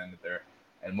heartbroken and there.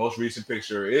 And most recent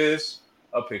picture is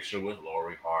a picture with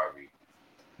Lori Harvey.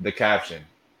 The caption,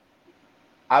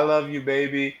 I love you,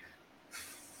 baby.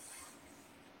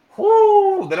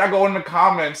 Whoo! Then I go in the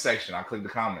comments section. I click the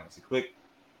comments. I click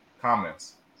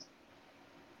comments.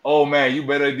 Oh, man, you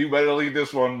better delete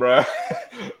this one, bro.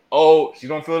 Oh, she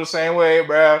don't feel the same way,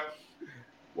 bro.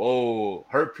 Whoa,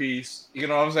 hurt piece. You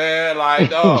know what I'm saying?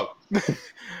 Like, dog.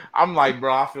 I'm like,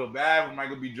 bro, I feel bad for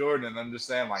Michael B. Jordan. And I'm just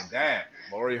saying, like, damn,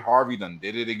 Lori Harvey done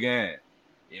did it again.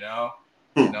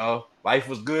 Life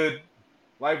was good.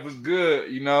 Life was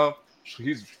good,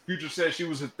 His Future said she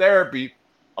was in therapy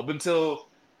up until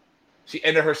she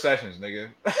ended her sessions, nigga.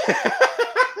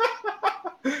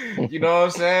 You know what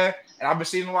I'm saying? And I've been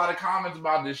seeing a lot of comments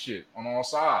about this shit on all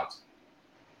sides.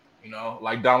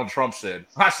 Like Donald Trump said,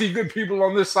 I see good people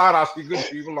on this side, I see good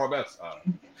people on that side.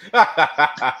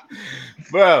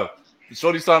 Bro,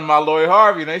 shorty's talking about Lori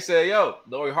Harvey, and they say, yo,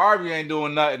 Lori Harvey ain't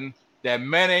doing nothing that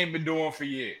men ain't been doing for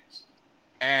years.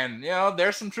 And,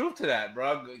 there's some truth to that,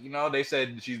 bro. They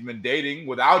said she's been dating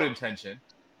without intention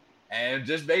and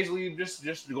just basically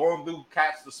just going through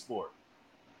cats to sport.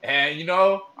 And,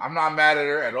 I'm not mad at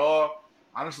her at all.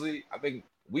 Honestly, I think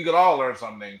we could all learn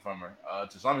something from her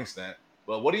to some extent.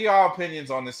 But what are y'all opinions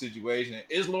on this situation?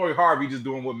 Is Lori Harvey just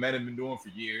doing what men have been doing for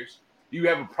years? Do you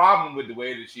have a problem with the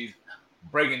way that she's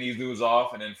breaking these dudes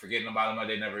off and then forgetting about them like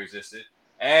they never existed?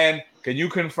 And can you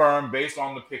confirm, based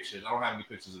on the pictures, I don't have any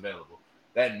pictures available,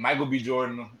 that Michael B.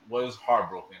 Jordan was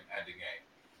heartbroken at the game?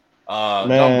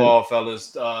 Jump ball,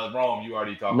 fellas. Rome, you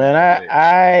already talked Man, about it.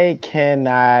 I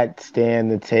cannot stand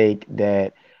the take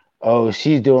that, oh,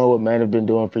 she's doing what men have been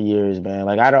doing for years, man.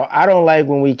 Like I don't like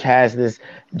when we cast this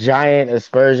giant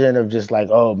aspersion of just like,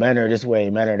 oh, men are this way,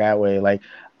 men are that way. Like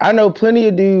I know plenty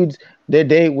of dudes that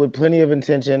date with plenty of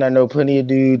intention. I know plenty of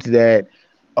dudes that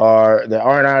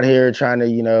aren't out here trying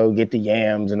to, get the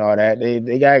yams and all that.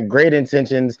 They got great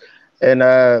intentions. And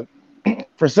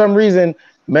for some reason,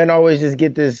 men always just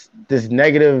get this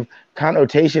negative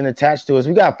connotation attached to us.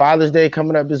 We got Father's Day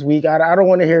coming up this week. I don't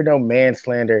want to hear no man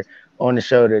slander on the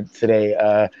show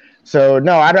today. So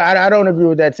no, I don't agree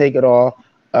with that take at all.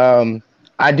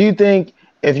 I do think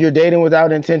if you're dating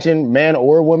without intention, man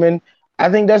or woman, I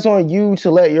think that's on you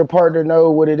to let your partner know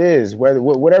what it is,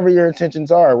 whatever your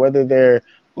intentions are, whether they're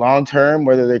long term,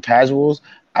 whether they're casuals.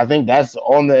 I think that's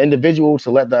on the individual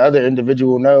to let the other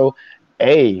individual know,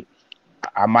 hey,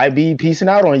 I might be peacing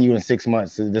out on you in 6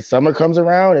 months. The summer comes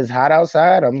around, it's hot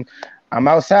outside. I'm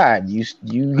outside. You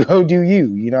go do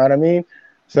you. You know what I mean?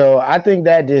 So I think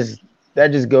that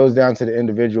just goes down to the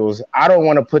individuals. I don't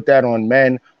want to put that on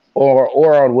men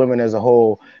or on women as a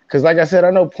whole, because like I said, I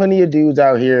know plenty of dudes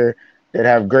out here that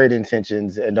have great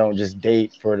intentions and don't just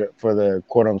date for the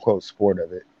quote unquote sport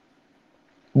of it.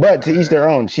 But to each their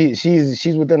own.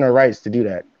 She's within her rights to do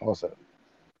that also.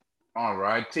 All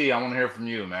right, T, I want to hear from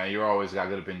you, man. You always got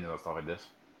good opinions on stuff like this.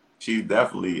 She's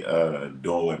definitely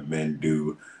doing what men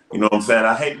do. You know what I'm saying?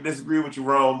 I hate to disagree with you,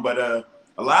 Rome, but a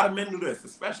lot of men do this,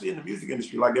 especially in the music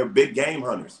industry. Like, they're big game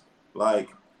hunters. Like,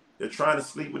 they're trying to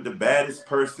sleep with the baddest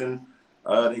person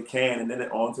they can, and then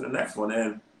on to the next one.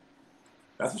 And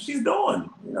that's what she's doing,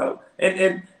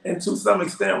 And to some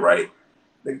extent, right,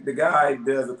 the guy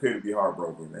does appear to be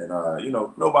heartbroken. And,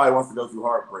 nobody wants to go through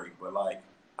heartbreak, but, like,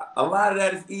 a lot of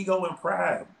that is ego and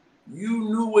pride. You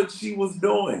knew what she was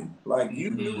doing. Like,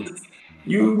 you knew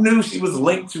she was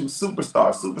linked to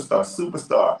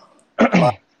superstar.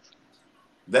 Like,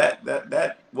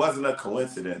 that wasn't a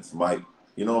coincidence, Mike.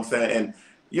 You know what I'm saying?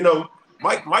 And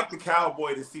Mike the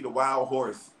cowboy to see the wild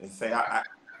horse and say, I'm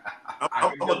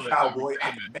a cowboy.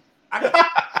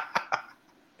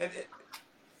 And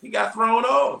he got thrown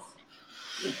off.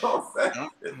 You know what I'm saying?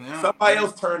 Yeah. Somebody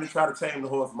else turned to try to tame the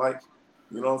horse, Mike.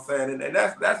 You know what I'm saying? And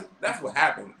that's what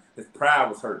happened. His pride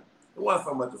was hurt. It wasn't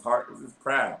so much his heart, it was his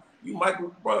pride. You,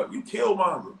 Michael, bro, you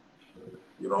Killmonger.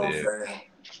 You know what I'm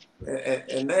saying?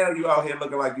 And now you out here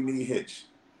looking like you need hitch.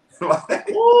 like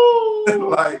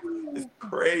it's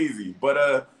crazy. But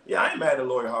I ain't mad at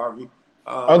Lori Harvey.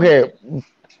 Okay.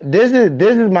 This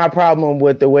is my problem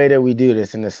with the way that we do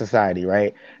this in the society,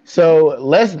 right? So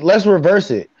let's reverse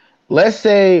it. Let's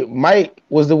say Mike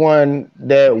was the one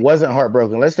that wasn't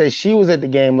heartbroken. Let's say she was at the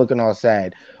game looking all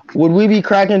sad. Would we be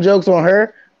cracking jokes on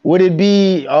her? Would it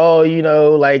be,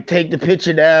 like, take the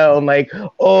picture down, like,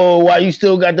 oh, why you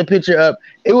still got the picture up?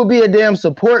 It would be a damn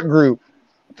support group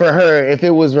for her if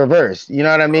it was reversed. You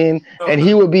know what I mean? And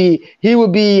he would be an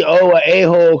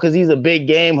a-hole because he's a big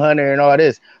game hunter and all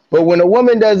this. But when a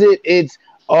woman does it, it's,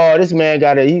 oh, this man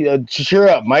got to cheer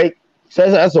up, Mike. So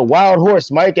that's a wild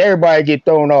horse, Mike. Everybody get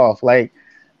thrown off. Like,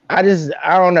 I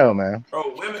don't know, man.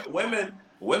 Bro,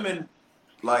 women,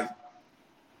 like,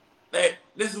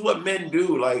 this is what men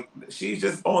do. Like, she's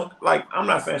just on. Like, I'm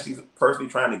not saying she's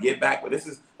personally trying to get back, but this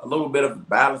is a little bit of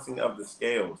balancing of the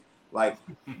scales. Like,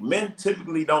 men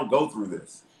typically don't go through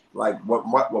this. Like, what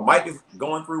Mike is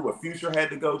going through, what Future had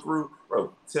to go through,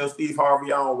 bro. Tell Steve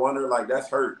Harvey I don't want her. Like, that's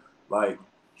hurt. Like,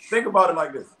 think about it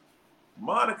like this.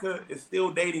 Monica is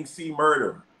still dating C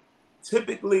Murder.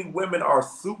 Typically, women are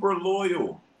super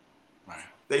loyal.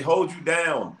 They hold you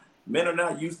down. Men are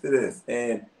not used to this.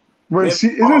 And wait,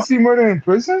 isn't C Murder in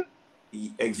prison?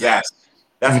 Exactly.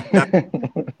 That's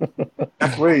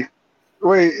wait,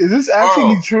 is this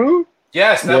actually true?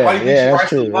 Yes, that's why she writes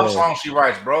true, the love song she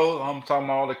writes, bro. I'm talking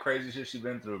about all the crazy shit she's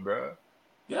been through, bro.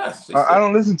 Yes. I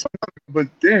don't listen to her, but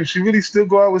damn, she really still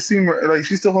go out with Seymour. Like,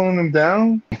 she's still holding him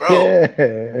down, bro.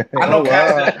 Yeah. I know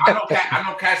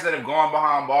cats that have gone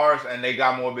behind bars and they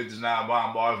got more bitches now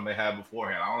behind bars than they had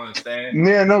beforehand. I don't understand.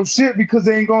 Yeah, no shit, because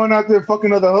they ain't going out there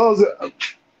fucking other hoes.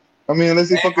 I mean, unless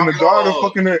they fucking the guard or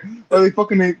they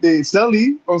fucking they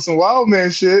celly on some wild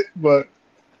man shit. But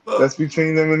that's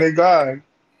between them and their guy.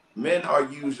 Men are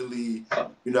usually,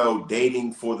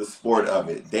 dating for the sport of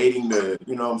it, dating to,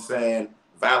 what I'm saying,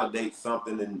 validate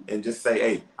something and just say,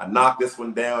 hey, I knocked this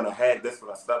one down, I had this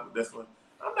one, I stuck with this one.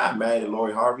 I'm not mad at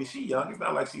Lori Harvey. She's young. It's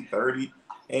not like she's 30.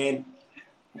 And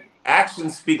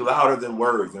actions speak louder than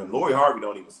words, and Lori Harvey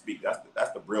don't even speak.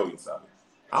 That's the brilliance of it.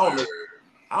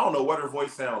 I don't know what her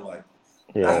voice sounds like.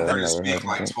 Yeah, I I heard her never speak heard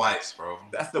like that. twice, bro.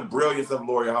 That's the brilliance of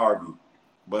Lori Harvey.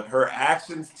 But her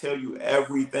actions tell you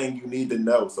everything you need to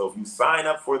know. So if you sign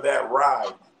up for that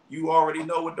ride, you already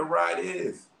know what the ride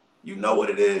is. You know what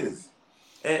it is.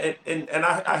 And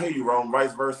I hear you, Rome.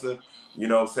 Vice versa. You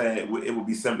know what I'm saying? It would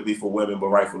be sympathy for women, but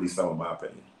rightfully so, in my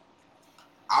opinion.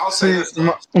 I'll say this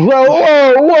though.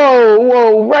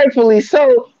 Whoa. Rightfully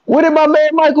so. What did my man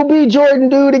Michael B. Jordan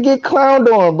do to get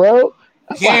clowned on, bro?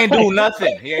 He ain't do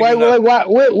nothing. He ain't do nothing.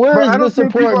 Where But is I the don't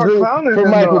think people support are group clowning for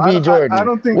him, Michael though. B. Jordan? I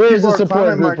don't think Where's people the are support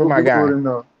clowning group for Michael my B. guy? Jordan,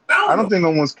 though. I don't think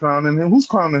no one's clowning him. Who's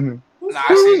clowning him? Nah,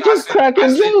 He was just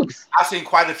cracking jokes. I've seen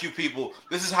quite a few people.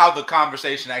 This is how the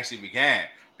conversation actually began.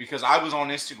 Because I was on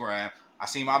Instagram. I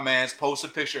seen my man's post a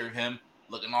picture of him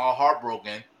looking all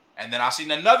heartbroken. And then I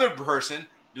seen another person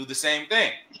do the same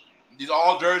thing. These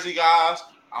all Jersey guys.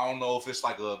 I don't know if it's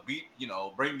like a beat,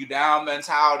 bring you down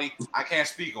mentality. I can't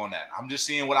speak on that. I'm just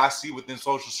seeing what I see within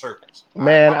social circles.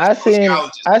 Man, I seen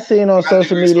on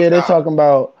social media they talking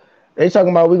about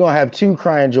we're gonna have 2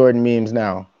 crying Jordan memes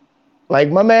now. Like,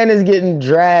 my man is getting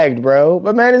dragged, bro.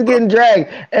 My man is getting dragged.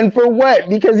 And for what?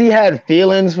 Because he had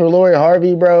feelings for Lori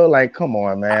Harvey, bro? Like, come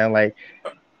on, man. Like,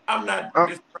 I'm not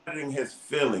discrediting his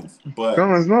feelings, but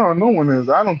no one is.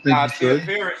 I don't think it's the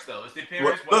appearance, though. It's the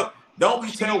appearance. Look, don't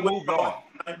we tell moved on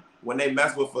when they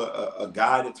mess with a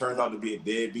guy that turns out to be a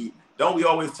deadbeat? Don't we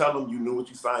always tell them you knew what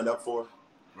you signed up for?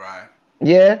 Right.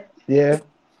 yeah. Yeah.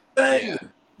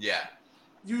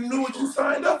 You knew what you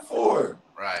signed up for.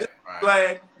 Right.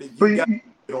 Glad that But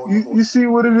you see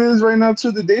what it is right now,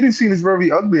 too? The dating scene is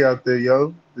very ugly out there,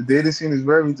 yo. The dating scene is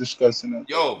very disgusting out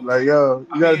there. You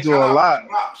gotta do a lot.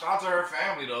 Shout out to her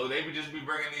family, though. They would just be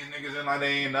bringing these niggas in like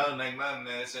they ain't nothing. And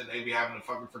they said they be having to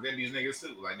fucking forget these niggas,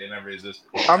 too. Like they never existed.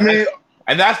 I mean...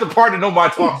 And that's the part that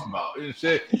nobody talks about and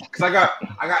shit. Because I got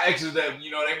exes that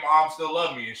their mom still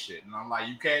love me and shit, and I'm like,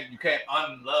 you can't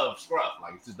unlove Scruff.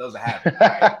 Like, it just doesn't happen.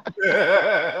 Right?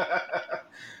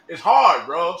 It's hard,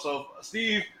 bro. So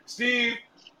Steve,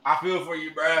 I feel for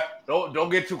you, bro. Don't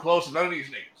get too close to none of these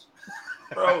niggas,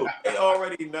 bro. They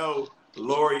already know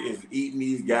Lori is eating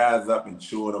these guys up and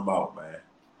chewing them out, man.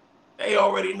 They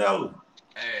already know.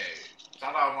 Hey,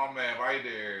 shout out my man right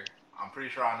there. I'm pretty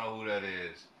sure I know who that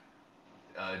is.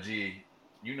 G,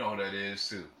 you know who that is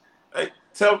too. Hey,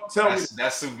 tell me.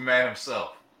 That's Superman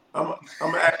himself. I'm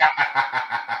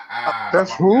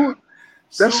That's who?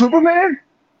 That's Superman?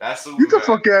 That's Superman. Get the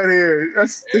fuck out of here.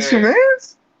 That's your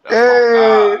man's?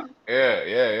 Yeah.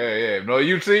 No,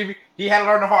 you see me? He had to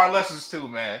learn the hard lessons too,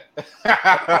 man.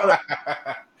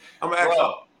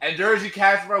 Bro, and Jersey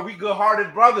Cats, bro, we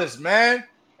good-hearted brothers, man.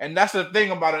 And that's the thing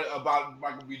about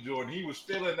Michael B. Jordan. He was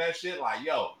feeling that shit like,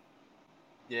 yo,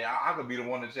 yeah, I could be the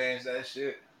one to change that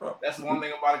shit. That's the one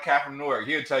thing about a cat from Newark.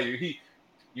 He'll tell you,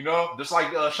 just like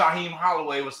Shaheem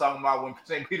Holloway was talking about when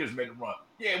St. Peter's made the run.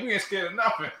 Yeah, we ain't scared of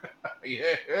nothing.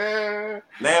 Yeah.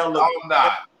 Now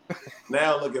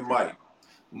look at Mike.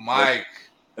 Mike.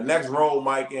 The next role,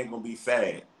 Mike ain't gonna be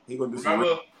sad. He gonna do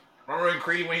something. Remember in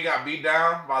Creed when he got beat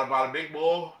down by the big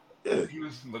bull? Yeah. He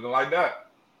was looking like that.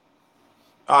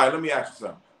 All right, let me ask you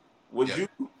something. Would you,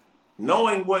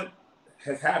 knowing what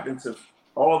has happened to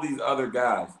all these other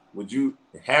guys, would you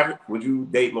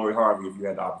date Lori Harvey if you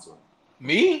had the opportunity?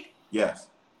 Me? Yes.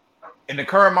 In the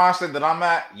current mindset that I'm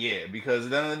at, yeah, because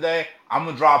at the end of the day, I'm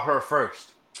gonna drop her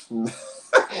first. Oh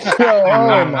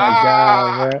my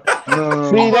god,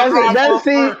 bro.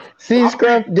 See,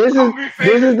 Scruff, this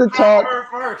is the talk.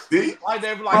 This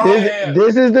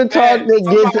is the talk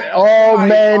that gets all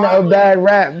men a bad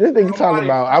rap. This nigga talking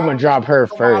about I'm gonna drop her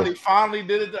first. Finally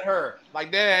did it to her.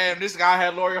 Like, damn, this guy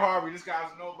had Lori Harvey. This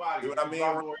guy's nobody. You know what I mean?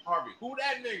 Lori Harvey. Who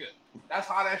that nigga? That's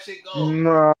how that shit goes.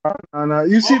 No.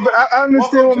 You see, but I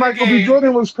understand where Michael B.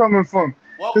 Jordan was coming from.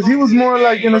 Because he was more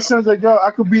like, in a sense, like, yo,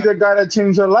 I could be the guy that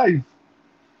changed her life.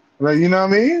 Like, you know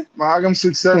what I mean? I'm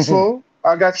successful.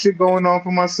 I got shit going on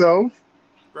for myself.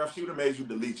 Bro, she would have made you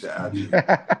delete your IG.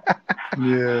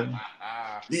 Yeah.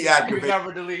 You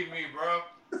never delete me, bro.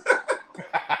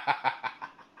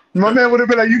 My man would have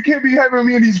been like, you can't be having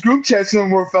me in these group chats no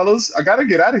more, fellas. I got to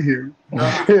get out of here.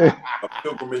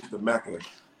 Pilgrimage to Mecca.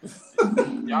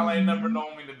 Y'all ain't never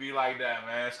known me to be like that,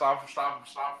 man. Stop fronting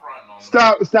on me.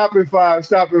 Stop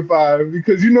at 5.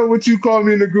 Because you know what you call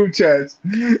me in the group chats.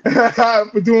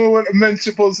 For doing what men's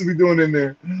supposed to be doing in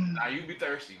there. Nah, you be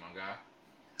thirsty, my guy.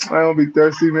 I don't be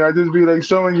thirsty, man. I just be like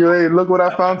showing you, hey, look what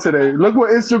I found today. Look what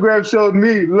Instagram showed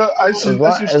me. Look, as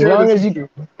long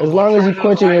as you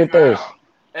quenching your thirst.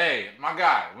 Hey, my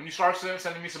guy, when you start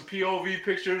sending me some POV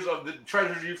pictures of the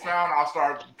treasures you found, I'll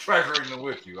start treasuring them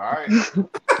with you, all right?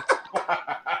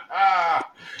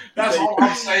 That's all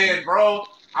I'm saying, bro.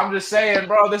 I'm just saying,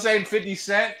 bro, this ain't 50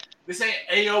 Cent. This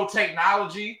ain't AO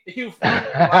technology. You feel me?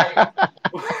 Like,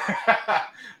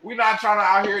 we're not trying to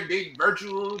out here date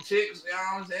virtual chicks, you know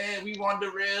what I'm saying? We want the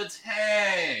real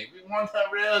tang. We want the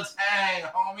real tang,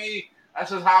 homie.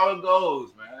 That's just how it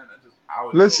goes, man. That's just how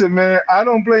it Listen, goes. man, I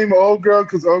don't blame old girl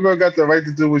because old girl got the right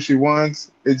to do what she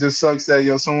wants. It just sucks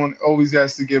that someone always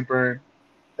has to get burned.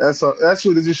 That's all. That's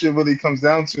what this shit really comes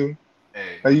down to.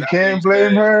 Hey, Like, you can't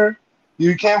blame her.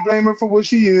 You can't blame her for what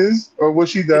she is or what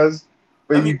she does.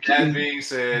 But that being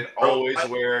said, always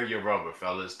wear your rubber,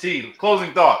 fellas. T,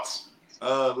 closing thoughts.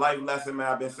 Life lesson, man.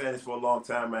 I've been saying this for a long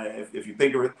time, man. If you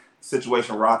think of a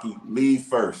situation rocky, leave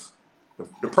first.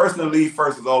 The person that leaves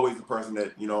first is always the person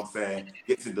that, you know what I'm saying,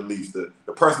 gets it the least. The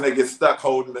person that gets stuck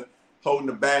holding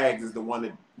the bags is the one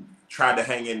that tried to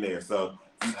hang in there. So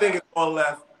if you think it's on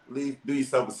left, do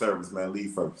yourself a service, man.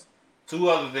 Leave first. Two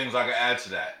other things I can add to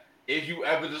that. If you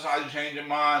ever decide to change your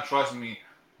mind, trust me,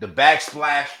 the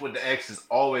backsplash with the X is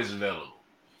always available.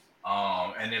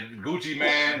 And if Gucci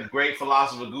Man, great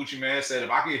philosopher Gucci Man said, if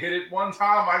I can hit it one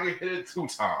time, I can hit it 2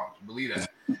 times. Believe that.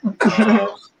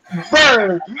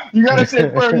 Bird. You gotta say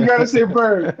bird. You gotta say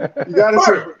bird. You gotta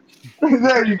say bird.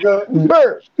 There you go.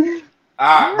 Bird.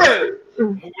 All right,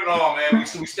 moving on, man.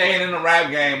 We staying in the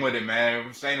rap game with it, man.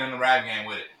 We're staying in the rap game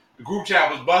with it. The group chat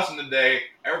was busting today.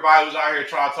 Everybody was out here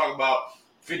trying to talk about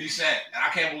 50 Cent. And I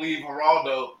can't believe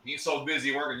Geraldo, he's so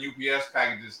busy working UPS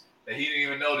packages that he didn't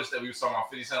even notice that we were talking about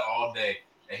 50 Cent all day.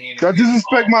 I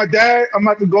disrespect my dad. I'm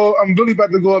really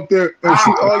about to go up there and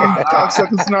shoot all you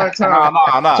cocksuckers 9 times.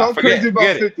 Nah. Talk crazy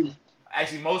about 50.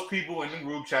 Actually, most people in the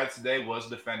group chat today was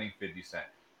defending 50 Cent.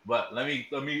 But let me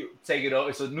take it over.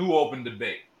 It's a new open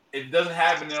debate. If it doesn't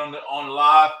happen on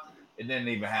live, it didn't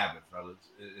even happen, fellas,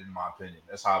 in my opinion.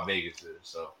 That's how Vegas is.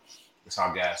 So that's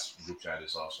how gas group chat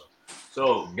is also.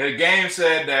 So the game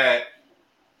said that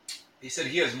he said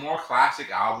he has more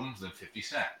classic albums than 50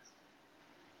 Cent.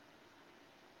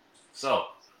 So,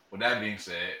 with that being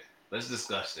said, let's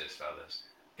discuss this, fellas.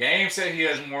 Game said he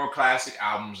has more classic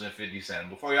albums than 50 Cent.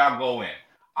 Before y'all go in,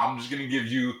 I'm just going to give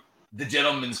you the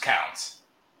gentleman's counts.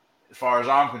 As far as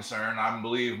I'm concerned, I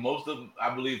believe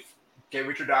Get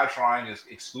Rich or Die Trying is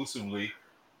exclusively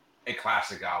a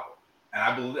classic album.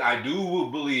 And I do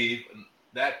believe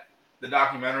that the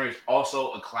documentary is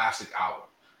also a classic album.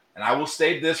 And I will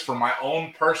state this from my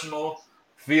own personal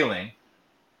feeling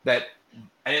that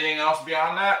anything else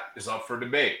beyond that is up for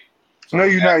debate. So no,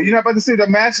 you're not. You're not about to say the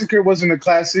Massacre wasn't a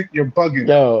classic. You're bugging.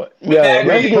 Yo,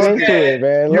 let's get into it,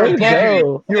 man. You're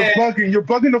bugging. You're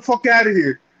bugging the fuck out of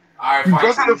here. All right, you're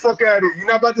bugging the fuck out of here. You're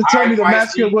not about to tell me the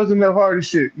Massacre wasn't the hardest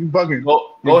shit. You bugging.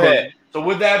 Go ahead. So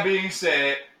with that being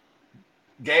said,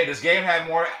 this game had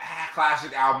more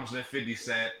classic albums than 50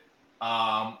 Cent.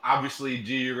 Obviously,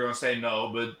 G, you're gonna say no,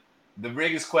 but the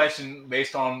biggest question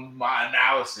based on my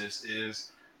analysis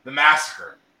is the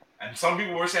Massacre. And some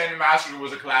people were saying the Massacre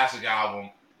was a classic album,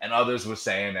 and others were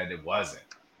saying that it wasn't.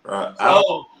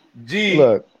 So, G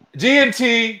and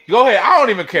T, go ahead. I don't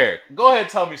even care. Go ahead and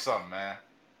tell me something, man.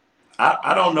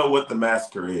 I don't know what the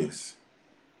Massacre is.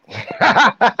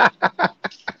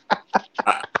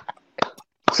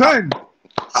 Son.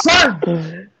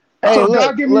 Hey, so look,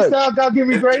 God give me style, God give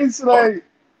me grace. Like,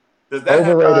 does that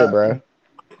overrated, bro?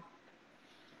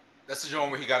 That's the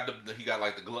joint where he got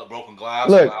like the broken glass.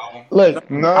 Look.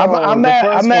 No, I'm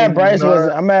mad.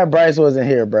 Bryce wasn't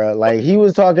here, bro. Like, he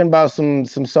was talking about some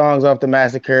songs off the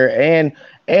Massacre and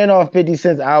off 50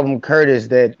 Cent's album Curtis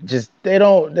that just they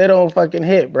don't fucking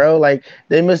hit, bro. Like,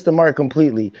 they missed the mark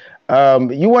completely.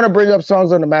 You want to bring up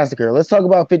songs on the Massacre? Let's talk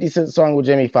about 50 Cent's song with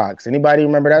Jamie Foxx. Anybody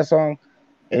remember that song?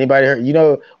 Anybody heard? You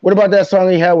know, what about that song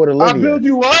he had with Olivia?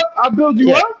 I build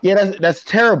you up. Yeah, that's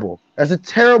terrible. That's a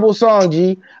terrible song,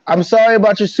 G. I'm sorry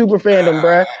about your super fandom,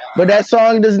 bruh, but that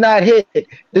song does not hit.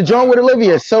 The joint with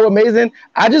Olivia is so amazing.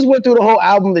 I just went through the whole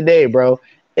album today, bro.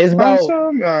 It's about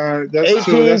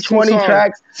 18, 20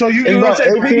 tracks. So you're going to say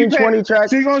 18, 20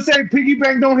 tracks. So you're going to say Piggy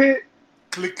Bank don't hit?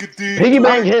 Piggy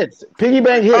Bank hits. Piggy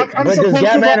Bank hits. But does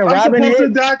Gatman and Robin hit? I'm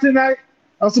supposed to die tonight.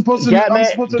 I'm supposed to die.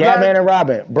 Gatman and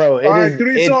Robin, bro. All right,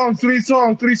 three songs.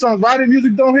 Why the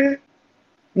music don't hit?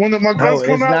 When My Guns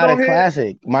Come Out, it's not a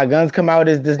classic. My Guns Come Out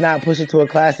does not push it to a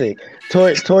classic.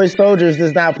 Toy Soldiers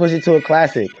does not push it to a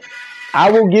classic. I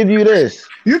will give you this.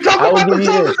 You talking about the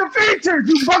songs with the features?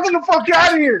 You fucking the fuck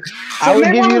out of here. So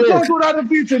name one of the songs without a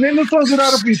feature. Name the songs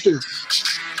without a feature.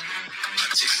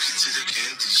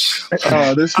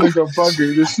 Oh, this nigga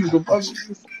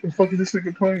bugging. The fuck is this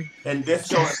nigga playing? And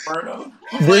Disco Inferno.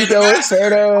 I'm playing the Disco Massacre.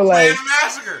 Inferno, I'm like playing the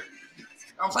Massacre.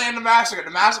 I'm playing the Massacre. The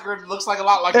Massacre looks like a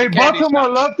lot like Hey, the Candy Baltimore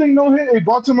Shop. Love thing no hit. Hey,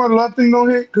 Baltimore Love thing no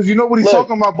hit. Cause you know what he's Look.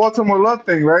 talking about. Baltimore Love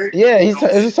thing, right? yeah, he's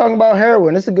just talking about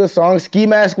heroin. It's a good song. Ski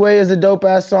Mask Way is a dope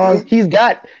ass song. He's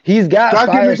got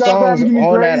fire songs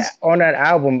on that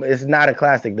album. It's not a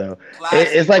classic though.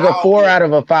 It's like a 4 out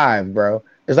of a 5, bro.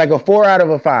 It's like a 4 out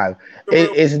of a 5.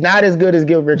 It's not as good as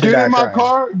Get Rich or Get Die in my Trying.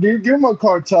 car. Get in my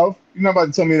car, tough. You're not about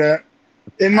to tell me that.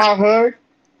 In my hood.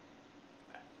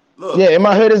 Look, Yeah, In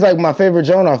My Hood is like my favorite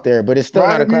joint off there, but it's still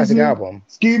not a classic Music, album.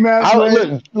 Ski Mask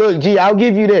Way. Look, G, I'll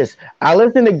give you this. I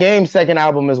listened to Game's second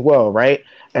album as well, right?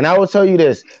 And I will tell you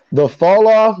this: the fall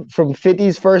off from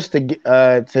 50's first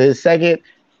to his second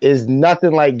is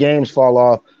nothing like Game's fall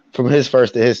off from his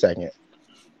first to his second.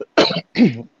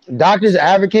 Doctor's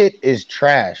Advocate is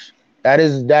trash. That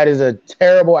is a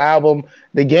terrible album.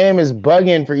 The Game is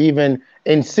bugging for even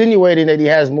insinuating that he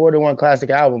has more than one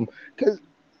classic album, because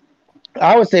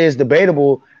I would say it's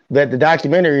debatable that the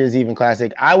documentary is even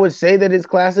classic. I would say that it's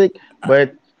classic,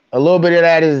 but a little bit of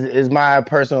that is my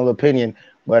personal opinion.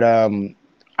 But I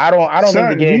don't think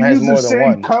the Game has more than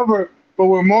one. Cover, but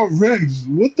with more rims.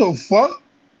 What the fuck?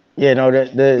 Yeah, no,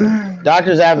 the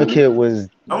Doctor's Advocate was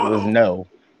no.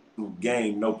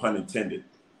 Game, no pun intended.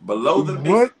 Below the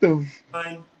What the?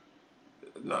 line,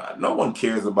 no one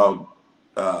cares about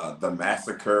the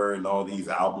Massacre and all these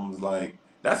albums. Like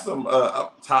that's some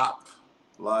up top.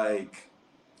 Like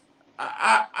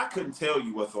I couldn't tell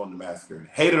you what's on the Massacre.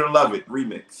 Hate It or Love It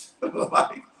remix.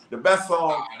 Like the best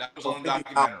song. That was on the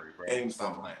documentary, bro. Game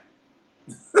Stop song.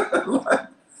 playing.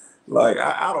 like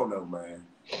I don't know, man.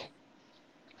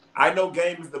 I know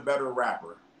Game is the better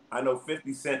rapper. I know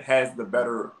 50 Cent has the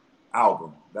better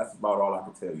album. That's about all I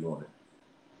can tell you on it.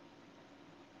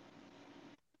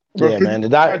 Yeah, man. The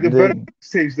better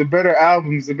mixtapes, the better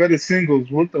albums, the better singles.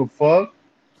 What the fuck?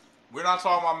 We're not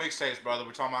talking about mixtapes, brother.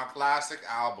 We're talking about classic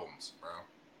albums, bro.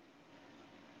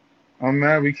 I'm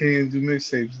mad we can't even do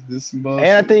mixtapes. This is bullshit.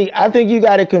 And I think you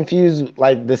got to confuse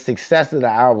like the success of the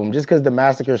album. Just because the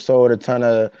Massacre sold a ton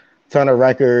of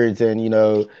records, and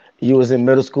you was in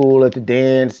middle school at the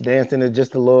dancing it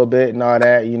just a little bit and all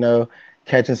that,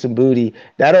 catching some booty.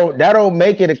 That don't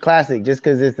make it a classic just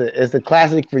because it's a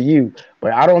classic for you.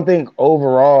 But I don't think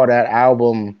overall that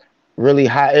album really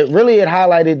it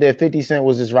highlighted that 50 Cent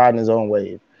was just riding his own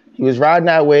wave. He was riding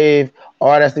that wave,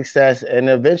 all that success, and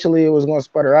eventually it was going to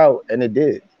sputter out, and it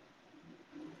did.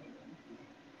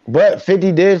 But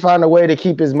 50 did find a way to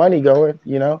keep his money going,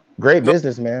 Great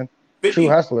businessman. 50, true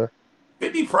hustler.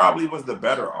 50 probably was the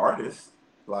better artist.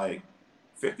 Like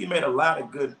 50 made a lot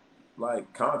of good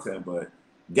content, but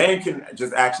Game can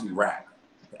just actually rap.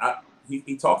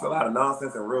 He talks a lot of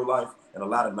nonsense in real life and a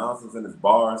lot of nonsense in his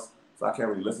bars, so I can't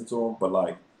really listen to him.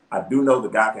 But I do know the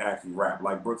guy can actually rap.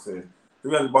 Like Brooks said,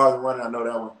 300 bars and running. I know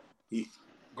that one.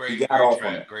 Great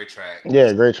track.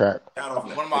 Yeah, great track. One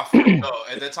of my favorite.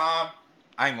 At that time,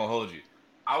 I ain't gonna hold you.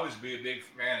 I always be a big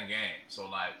fan of Game. So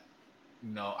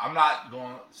I'm not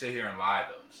going to sit here and lie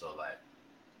though. So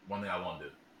one thing I won't do.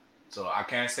 So I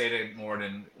can't say that more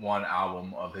than one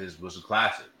album of his was a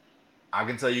classic. I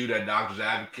can tell you that Doctor's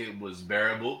Advocate was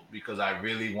bearable because I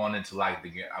really wanted to like the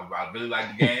game. I really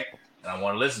liked the Game, and I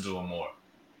want to listen to him more.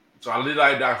 So I did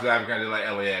like Doctor's Advocate, I did like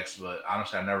LAX, but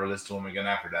honestly, I never listened to him again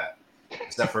after that,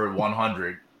 except for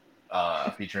 100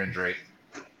 featuring Drake.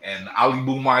 And Ali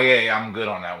Boumaier, I'm good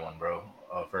on that one, bro,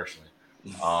 personally.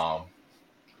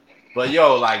 But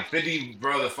 50,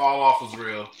 bro, the fall off was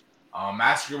real.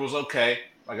 Massacre was okay.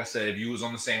 Like I said, if you was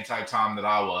on the same type time that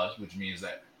I was, which means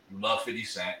that you love 50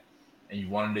 Cent and you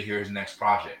wanted to hear his next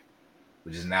project,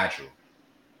 which is natural.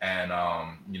 And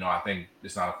I think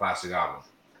it's not a classic album.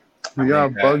 Y'all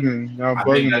bugging. I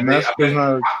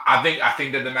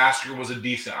think that the Massacre was a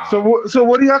decent album. So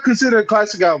what do y'all consider a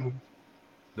classic album?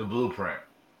 The Blueprint.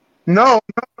 No.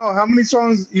 How many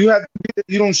songs you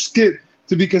don't skip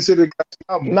to be considered a classic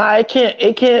album? Nah,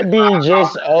 it can't be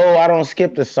just I don't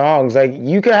skip the songs. Like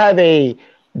you could have a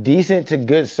decent to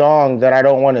good song that I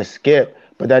don't want to skip,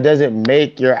 but that doesn't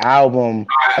make your album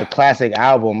a classic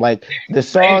album. Like the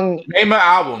song, name an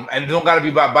album, and don't got to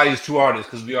be by these two artists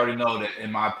because we already know that,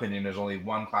 in my opinion, there's only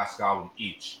one classic album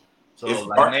each. So name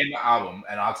an album,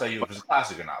 and I'll tell you if it's a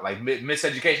classic or not. Like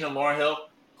Miseducation of Lauryn Hill,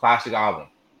 classic album.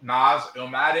 Nas,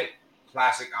 Illmatic,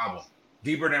 classic album.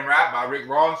 Deeper Than Rap by Rick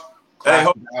Ross,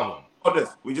 classic album. Hold this.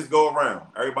 We just go around.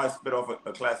 Everybody spit off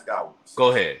a classic album.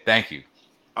 Go ahead. Thank you.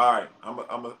 All right, I'm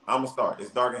gonna start. It's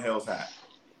Dark and Hell's Hat.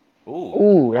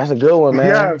 Ooh, that's a good one, man.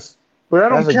 Yes, but that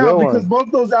don't count because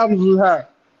both those albums was hot.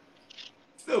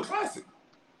 Still classic.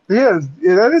 Yeah,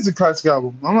 that is a classic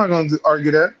album. I'm not going to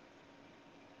argue that.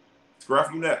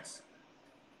 Scruff, you next.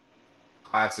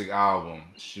 Classic album.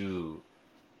 Shoot.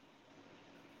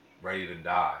 Ready to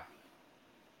Die.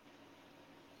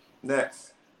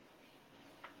 Next.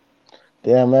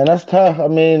 Yeah, man, that's tough. I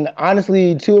mean,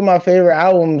 honestly, two of my favorite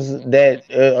albums that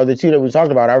are the two that we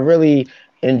talked about. I really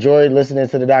enjoyed listening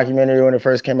to the documentary when it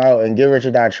first came out, and Get Rich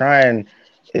or Die Trying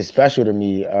is special to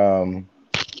me.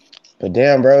 But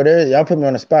damn, bro, y'all put me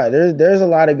on the spot. There's a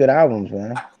lot of good albums,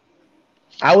 man.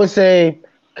 I would say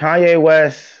Kanye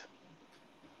West,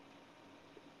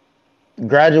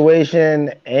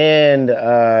 Graduation, and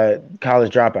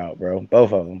College Dropout, bro.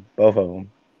 Both of them.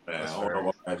 Man, I don't know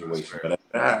about Graduation, but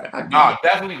No,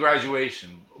 definitely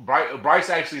Graduation. Bryce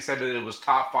actually said that it was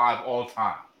top 5 all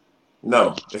time.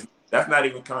 No, that's not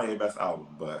even Kanye's best album,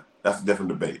 but that's a different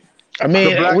debate. I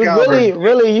mean, we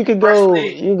really, you could go,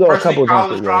 a couple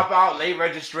College Dropout, Late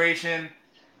Registration,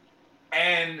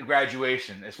 and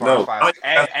Graduation, as far as classic,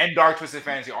 and Dark Twisted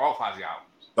Fantasy, all classic albums.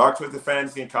 Dark Twisted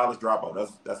Fantasy and College Dropout,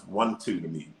 that's 1, 2 to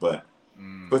me, but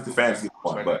Twisted Fantasy is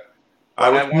 1. But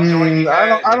I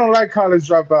don't like College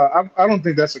Dropout. I don't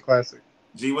think that's a classic.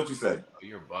 G, what you say? Oh,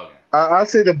 you're bugging. I'd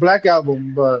say the Black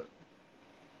Album, but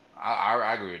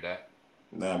I agree with that.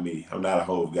 Not me. I'm not a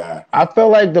Hov guy. I feel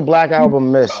like the Black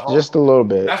Album missed just a little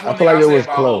bit. I feel like it was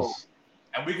close. Hov.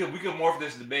 And we could morph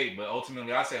this debate, but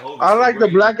ultimately I say Hov. I like the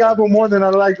Black Album more than I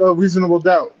like Reasonable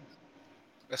Doubt.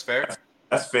 That's fair.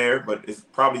 That's fair, but it's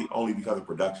probably only because of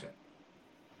production.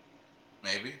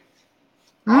 Maybe.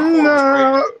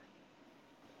 No.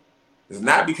 It's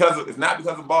not because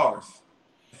of bars.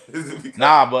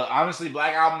 Nah, but honestly,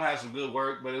 Black Album has some good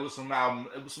work, but it was some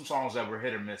songs that were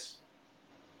hit or miss.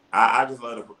 I just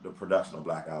love the production of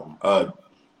Black Album.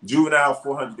 Juvenile,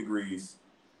 400 Degrees.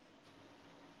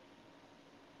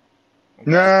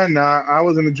 Okay. Nah. I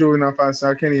wasn't a Juvenile fan, so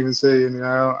I can't even say it.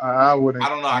 I wouldn't. I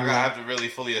don't know. I have to really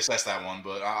fully assess that one,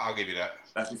 but I'll give you that.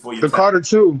 That's before you. The Carter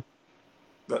 2.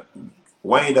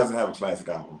 Wayne doesn't have a classic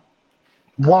album.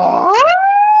 What?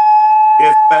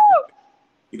 Yes,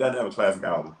 he doesn't have a classic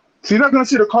album. So you're not gonna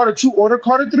see the Carter 2 or the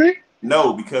Carter 3?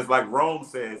 No, because like Rome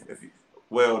says,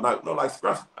 like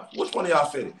Scruff. Which one of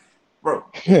y'all said it, bro?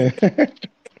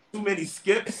 Too many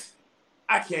skips.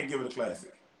 I can't give it a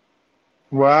classic.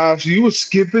 Wow, so you were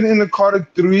skipping in the Carter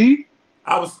 3?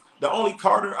 I was the only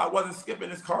Carter I wasn't skipping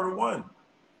is Carter 1.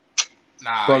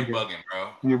 Nah, you're bugging, bro.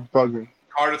 You're bugging.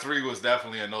 Carter 3 was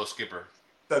definitely a no skipper.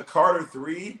 The Carter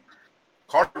 3?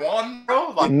 Carter 1,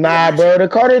 bro? Nah, bro. The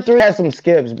Carter 3 has some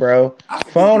skips, bro.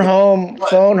 Phone home.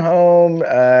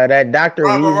 That Dr.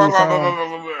 Weezy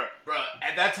song. Bro,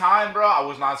 at that time, bro, I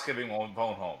was not skipping on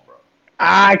Phone Home, bro.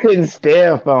 I couldn't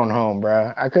stand Phone Home,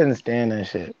 bro. I couldn't stand that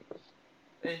shit.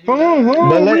 But let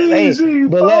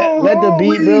the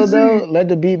beat build though. Let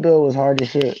the beat build was hard as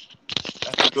shit.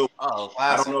 That's a good. Oh,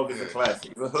 I don't know if it's a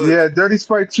classic. Yeah, Dirty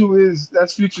Sprite 2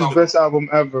 that's Future's best album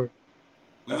ever.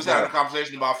 We was having a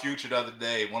conversation about Future the other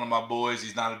day. One of my boys,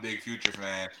 he's not a big Future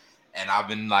fan, and I've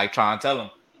been like trying to tell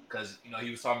him because he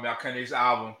was talking about Kendrick's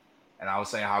album, and I was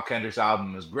saying how Kendrick's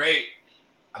album is great.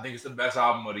 I think it's the best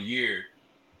album of the year.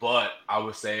 But I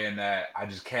was saying that I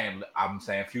just can't. I'm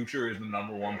saying Future is the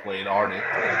 #1 played artist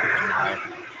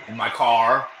in my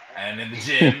car and in the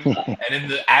gym and in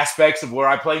the aspects of where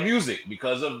I play music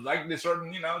because of like this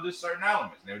certain, just certain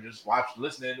elements. And they were just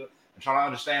listening and trying to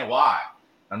understand why.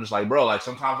 I'm just like, bro, like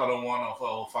sometimes I don't want a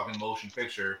whole fucking motion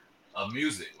picture of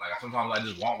music. Like sometimes I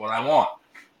just want what I want,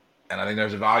 and I think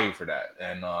there's a value for that.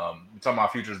 And we're talking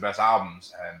about Future's best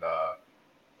albums and.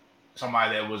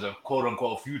 Somebody that was a quote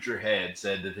unquote Future head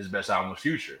said that his best album was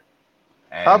Future.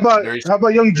 And how about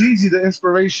Young Jeezy, The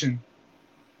Inspiration?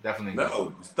 Definitely.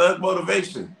 No, it's Thug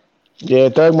Motivation. Yeah,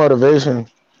 Thug Motivation.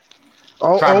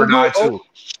 Trap or Die 2.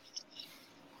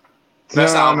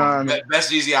 Best album.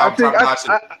 Best Jeezy album. Trap or Die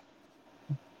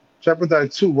 2. Trap or Die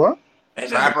 2. What?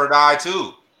 Trap or Die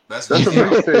 2. That's a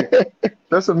mixtape.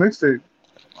 That's a mixtape.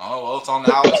 Oh well, it's on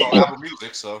the album. It's on Apple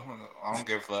Music, so I don't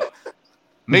give a fuck.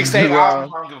 Mixtape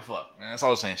album, I don't give a fuck, man. That's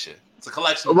all I'm saying. Shit. It's a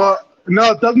collection. No,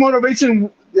 Thug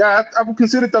Motivation. Yeah, I would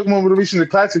consider Thug Motivation a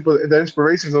classic, but The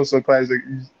Inspiration is also a classic.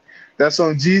 That's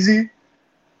on Jeezy.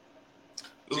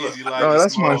 Jeezy like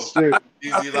that's my shit.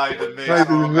 Jeezy like the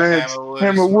mix.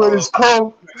 Hammer Wood is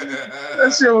cold.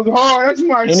 That shit was hard. That's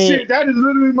my shit. That is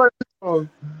literally my song.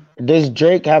 Does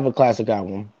Drake have a classic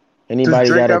album? Anybody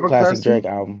got a classic Drake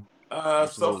album?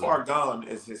 So Far Gone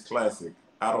is his classic.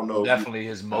 I don't know. Definitely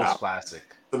his most classic.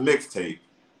 The mixtape.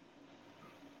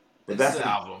 But that's an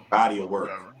album. Body of work.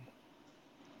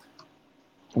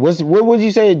 What would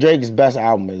you say Drake's best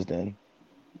album is then?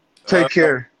 Take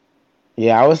Care.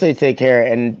 Yeah, I would say Take Care.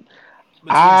 And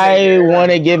I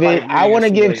want to give like it. I want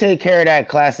to Reading Is Too give Late. Take Care that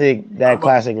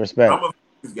classic respect. I'm a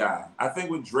views guy. I think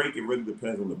with Drake, it really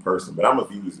depends on the person, but I'm a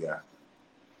views guy.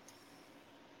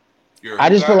 You're I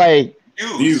just feel like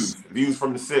Views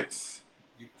from the 6.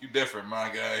 You different, my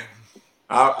guy.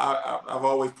 I've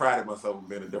always prided myself on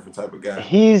being a different type of guy.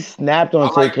 he's snapped on I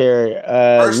like- Take Care.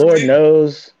 personally- Lord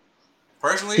knows.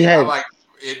 Personally, He had- I like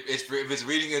it. If it's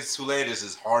Reading Is Too Late, it's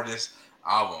his hardest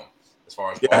album as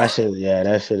far as Yeah. That bars.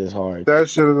 shit is hard. That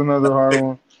shit is another hard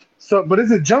one. So, but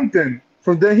it's a jump then.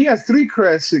 From then, he has 3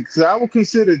 classics. I would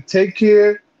consider Take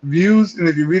Care, Views, and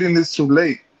If You're Reading This Too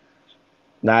Late.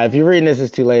 Nah, if you're reading this is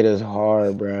too late, it's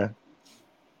hard, bro.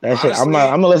 That shit. I'm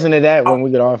Honestly, gonna listen to that when we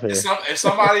get off here. If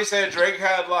somebody said Drake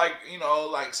had like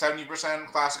 70%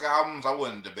 classic albums, I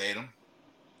wouldn't debate him.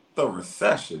 The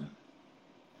Recession.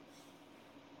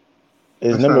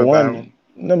 Is That's number not a bad one. one.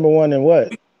 Number one in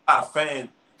what? Fan.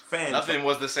 Nothing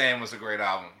Was the Same was a great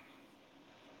album.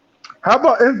 How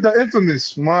about the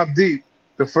infamous Mobb Deep,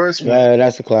 the first one, Yeah,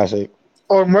 that's a classic.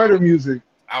 or Murder Music?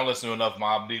 I don't listen to enough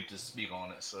Mobb Deep to speak on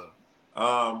it. So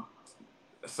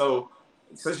So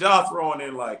since y'all throwing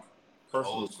in like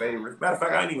personal Old school. favorites, matter of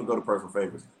fact, I ain't even go to personal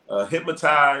favorites.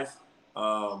 Hypnotized.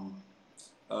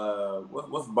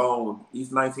 What's Bone?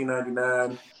 East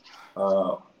 1999.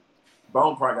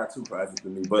 Bone probably got 2 classics to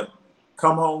me, but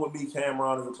Come Home With Me,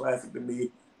 Cameron is a classic to me.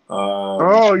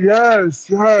 Oh yes.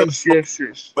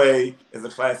 Way is a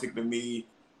classic to me.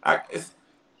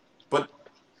 But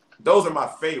those are my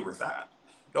favorites.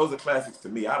 Those are classics to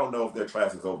me. I don't know if they're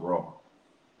classics overall.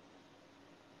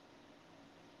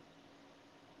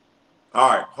 All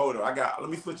right, hold on. Let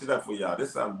me switch it up for y'all. This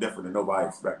is something different than nobody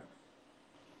expected.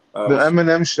 The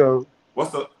Eminem Show.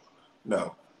 What's the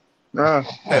no? Ah.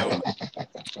 Hell no.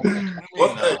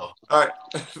 What's the, all right.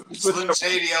 Slim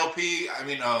Shady LP. I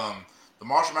mean, the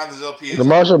Marshall Mathers LP. The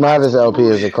Marshall Mathers LP is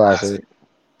a absolutely classic.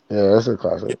 Yeah, that's a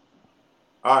classic.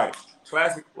 All right,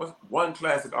 classic. What's one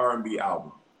classic R&B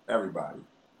album? Everybody.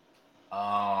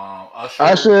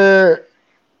 Usher.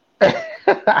 Damn,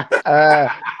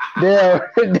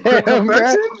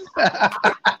 bro.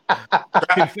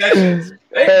 Confessions.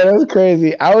 Yeah, that's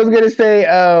crazy. I was gonna say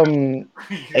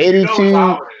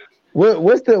 82.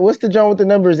 What's the joint with the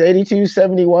numbers? 82,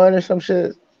 71 or some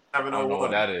shit? I don't know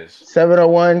what that is.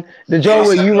 701. The joint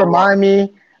where you 701. remind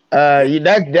me.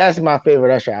 That's my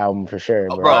favorite Usher album for sure,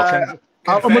 bro. Bro, I'm gonna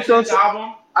throw Confessions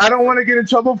album. I don't want to get in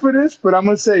trouble for this, but I'm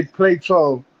gonna say Play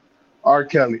 12, R.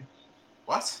 Kelly.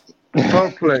 What?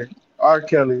 12 Play, R.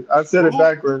 Kelly. I said it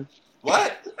backwards.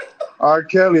 What? R.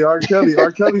 Kelly. R. Kelly's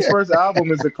first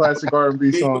album is a classic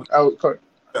R&B song.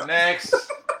 Next.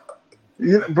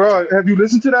 Bro, have you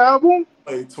listened to the album?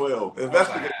 Play 12. I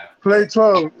Investigate. have. Play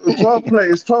 12. 12 Play.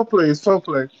 It's 12 Play. It's 12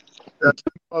 Play. That's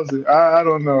I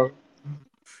don't know.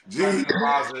 G.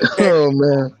 Oh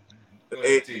man.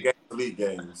 The Elite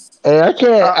games. Hey, I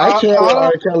can't with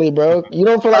R. Kelly, bro. You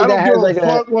don't feel like that has like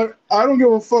a. I don't give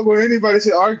a fuck what anybody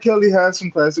say. R. Kelly has some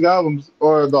classic albums,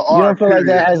 or the R. You don't feel like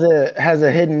period. that has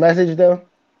a hidden message though.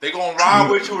 They gonna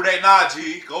ride with you or they not,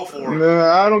 G. Go for it. No,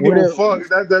 I don't give a fuck.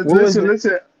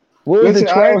 Listen. What was the Listen,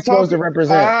 I 12 ain't supposed to talking-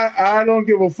 represent? I don't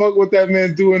give a fuck what that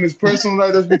man do in his personal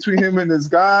life. That's between him and his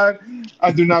God.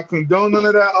 I do not condone none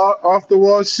of that off the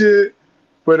wall shit.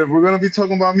 But if we're gonna be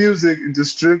talking about music and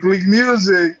just strictly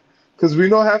music, because we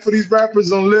know half of these rappers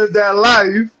don't live that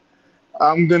life,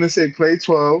 I'm gonna say Play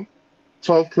 12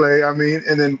 Play. I mean,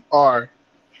 and then R.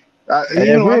 I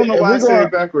don't know why I say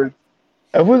it backwards.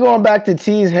 If we're going back to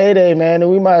T's heyday, man, then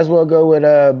we might as well go with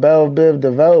Belle Biv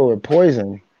DeVoe with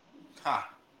Poison. Huh.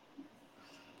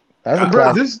 That's a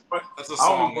Bro, classic. That's a I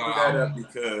song. only bring that up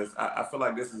because I feel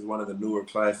like this is one of the newer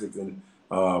classics, and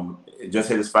it just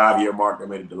hit his 5-year mark. They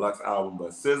made a deluxe album, but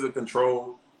SZA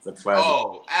Control is a classic.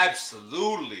 Oh,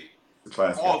 absolutely. It's a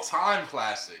classic. All-time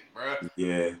classic, bro.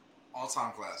 Yeah.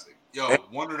 All-time classic. Yo,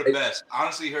 one of the best.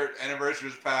 Honestly, her anniversary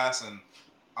was passed, and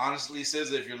honestly,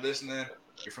 SZA, if you're listening,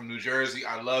 you're from New Jersey,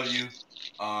 I love you.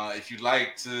 If you'd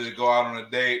like to go out on a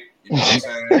date, you know what I'm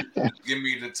saying? Just give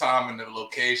me the time and the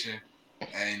location,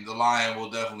 and the lion will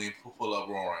definitely pull up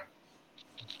roaring.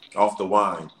 Off the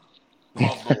wine.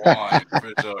 Off the wine,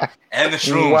 for sure. And the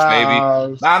shrooms, Wow.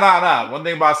 baby. Nah. One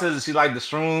thing about SZA, she likes the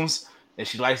shrooms and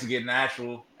she likes to get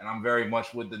natural, and I'm very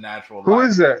much with the natural. Who life.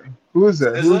 is that? Who's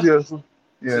SZA? your?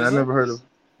 Yeah, I SZA? never heard of.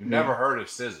 You've never heard of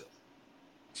SZA?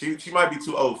 She might be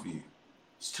too old for you.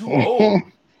 It's too old.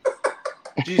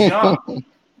 She's young.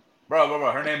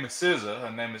 Bro. Her name is SZA.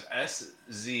 Her name is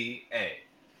SZA.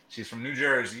 She's from New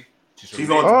Jersey. She's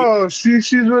from on- Oh, she's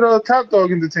with Top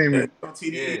Dog Entertainment. On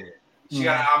TV. Yeah. She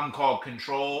got an album called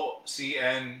Control,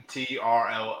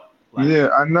 CNTRL. Yeah,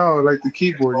 I know, like the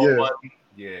keyboard. Control Yeah. button.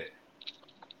 Yeah.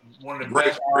 one of the Great.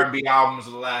 best R&B albums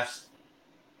of the last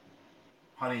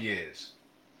 100 years.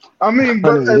 I mean,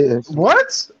 but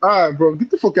what? All right, bro,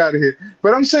 get the fuck out of here.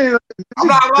 But I'm saying, I'm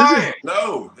not lying.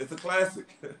 No, it's a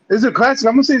classic. It's a classic.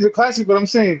 I'm gonna say it's a classic, but I'm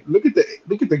saying look at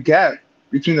the gap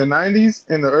between the '90s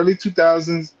and the early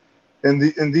 2000s,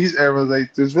 and these eras.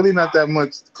 Like, there's really not that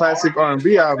much classic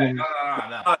R&B albums.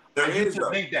 No. There I used is, to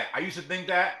think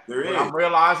that. There but is. I'm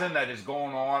realizing that it's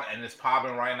going on and it's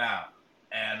popping right now.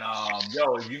 And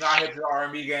yo, if you're not hip to the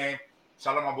R&B game,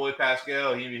 shout out my boy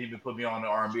Pascal. He been put me on the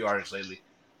R&B artist lately.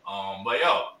 But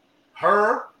yo,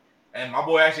 her and my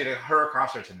boy actually at her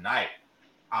concert tonight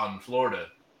out in Florida.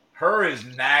 Her is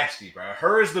nasty, bro.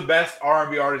 Her is the best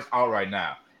R&B artist out right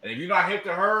now. And if you're not hip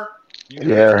to her,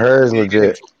 her is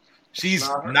legit. She's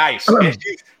nice. And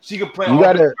she can play all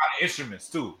different kind of instruments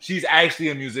too. She's actually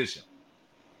a musician.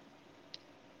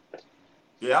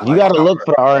 Yeah, you gotta look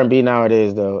for the R&B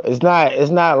nowadays, though. It's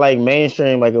not like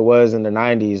mainstream like it was in the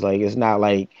 '90s. Like, it's not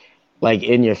like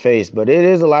in your face, but it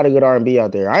is a lot of good R&B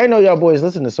out there. I didn't know y'all boys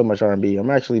listen to so much R&B. I'm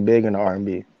actually big into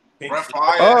R&B.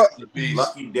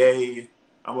 Lucky Day.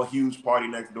 I'm a huge Party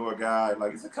Next Door guy.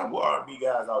 Like, it's a couple R&B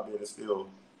guys out there that still,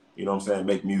 you know what I'm saying,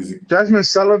 make music. Jasmine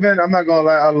Sullivan, I'm not gonna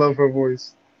lie, I love her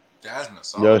voice. Jasmine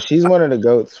Sullivan. Yo, she's one of the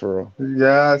goats for real.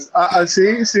 Yes, I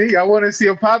see. I want to see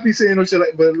a Poppy saying no shit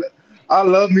like, but I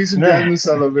love me some Jasmine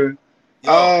Sullivan.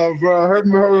 Bro, her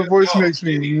voice makes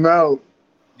me melt.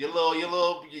 Your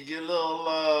little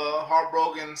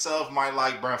heartbroken self might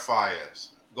like Brent Faiyaz.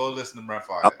 Go listen to Brent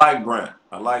Faiyaz.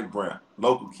 I like Brent.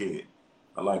 Local kid.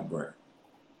 I like Brent.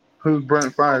 Who's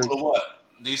Brent Faiyaz? What?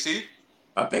 DC?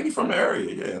 I think he's from the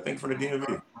area. Yeah, I think from the DMV.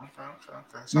 Okay.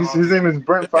 His name is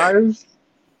Brent Faiyaz?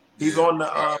 He's on the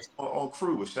on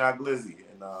Crew with Shy Glizzy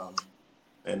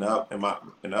and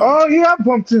Oh yeah, I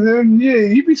bumped into him. Yeah,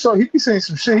 he be saying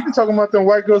some shit. He be talking about them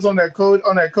white girls on that cocaine.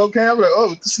 I'm like,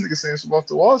 oh, this nigga saying some off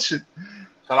the wall shit.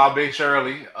 Shout out Big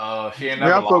Shirley. She ain't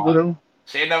never I fuck with him.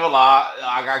 She ain't never lied.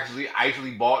 I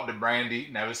actually bought the Brandy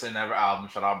Never Say Never album.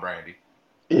 Shout out Brandy.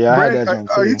 Yeah, I had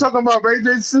that. Are you talking about Ray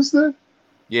J's sister?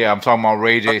 Yeah, I'm talking about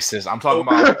Ray J's sister. I'm talking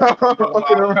about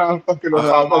fucking around. I'm talking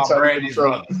about Brandy's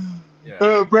brother.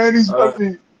 Yeah. Brandy's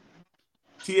brother.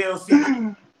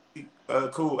 TLC.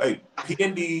 Cool. Hey,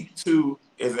 PND 2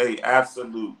 is a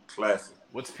absolute classic.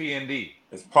 What's PND?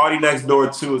 It's Party Next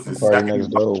Door 2. It's Party Next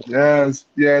Door. Yes.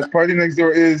 Party Next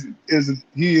Door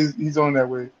he's on that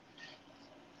way.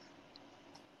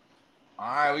 All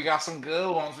right, we got some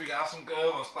good ones.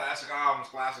 Classic albums,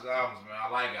 man. I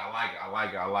like it.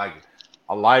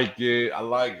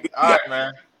 All right,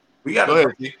 man. We got go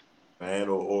ahead, man.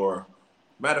 Or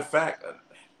matter of fact,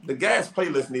 the gas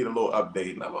playlist need a little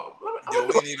update.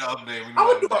 We need an update. I'm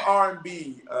gonna do an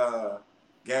R&B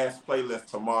gas playlist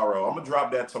tomorrow. I'm gonna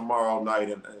drop that tomorrow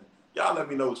night, and y'all let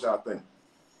me know what y'all think.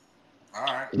 All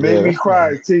right. Made me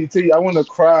cry. T. I want to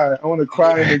cry. I want to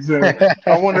cry in the gym.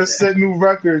 I want to set new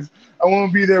records. I want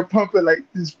to be there pumping like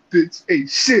this bitch. Hey,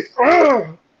 shit.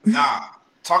 Nah.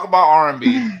 Talk about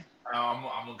R&B. I'm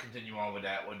gonna continue on with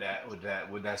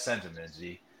that sentiment,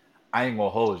 G. I ain't gonna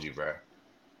hold you, bro.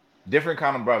 Different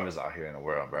kind of brothers out here in the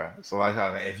world, bro. So like,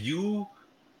 if you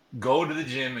go to the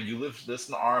gym and you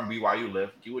listen to R&B while you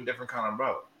lift, you a different kind of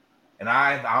brother. And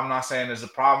I'm not saying there's a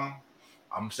problem.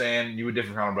 I'm saying you a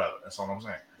different kind of brother. That's all I'm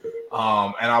saying.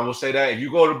 And I will say that if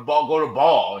you go to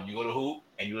ball and you go to hoop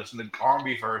and you listen to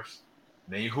R&B first,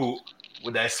 then you hoop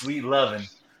with that sweet loving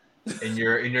in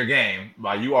your game,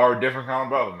 like, you are a different kind of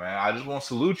brother, man. I just want to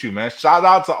salute you, man. Shout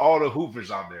out to all the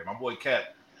hoopers out there. My boy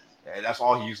Ket. Yeah, that's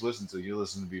all he used to listen to. You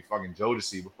listen to be fucking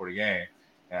Jodeci before the game,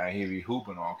 and he'd be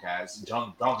hooping on cats,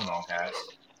 dunking on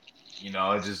cats. You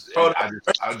know, I just love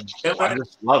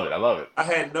it. I love it. I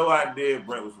had no idea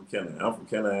Brent was from Kenner. I'm from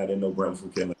Kenner. I didn't know Brent was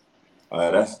from Kenner.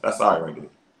 That's all right there.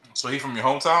 So he from your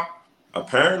hometown?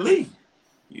 Apparently.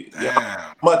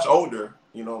 Yeah, much older.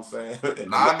 You know what I'm saying?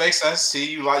 Nah, it makes sense.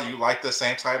 See, you like the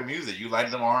same type of music. You like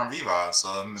them R&B vibes,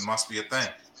 so it must be a thing.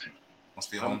 Must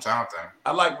be a hometown thing.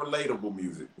 I like relatable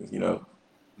music, you know.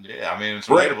 Yeah, I mean, it's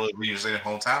relatable when you say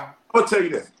hometown. I'm gonna tell you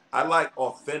this. I like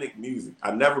authentic music.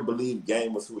 I never believed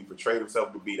Game was who he portrayed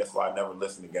himself to be. That's why I never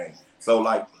listened to Game. So,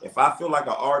 like, if I feel like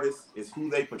an artist is who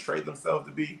they portray themselves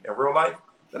to be in real life,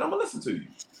 then I'm gonna listen to you.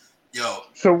 Yo,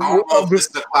 so I don't know if this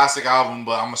is a classic album,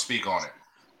 but I'm gonna speak on it.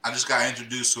 I just got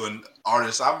introduced to an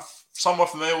artist. I'm somewhat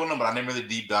familiar with him, but I didn't really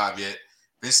deep dive yet.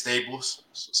 Vince Staples,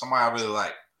 somebody I really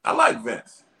like. I like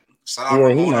Vince. Shout out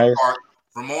Ramona Park.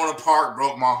 Ramona Park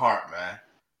broke my heart, man.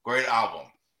 Great album.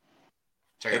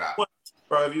 Check it out.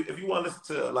 Bro, if you want to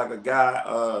listen to like a guy,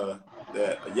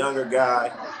 a younger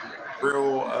guy,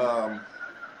 real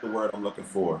the word I'm looking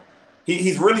for.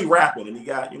 he's really rapping, and he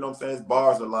got, you know what I'm saying, his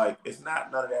bars are like, it's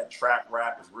not none of that trap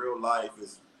rap. It's real life.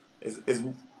 It's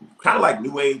kind of like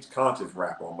new age conscious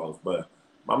rap almost. But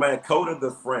my man Coda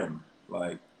the Friend,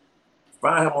 like,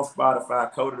 find him on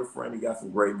Spotify. Coda the Friend. He got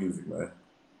some great music, man.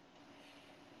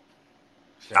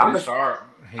 He's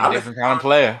a different kind of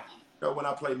player. When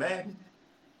I play Madden.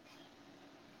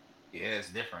 Yeah,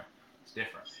 it's different. It's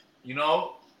different. You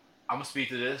know, I'm gonna speak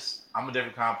to this. I'm a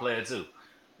different kind of player too.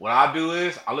 What I do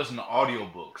is I listen to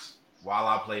audiobooks while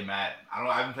I play Madden. I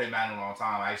haven't played Madden in a long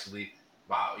time. Actually,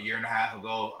 about a year and a half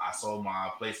ago, I sold my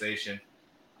PlayStation.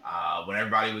 When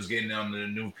everybody was getting on the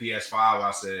new PS5,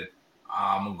 I said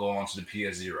I'm gonna go on to the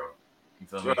PS0. You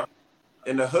feel me?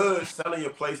 In the hood, selling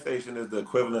your PlayStation is the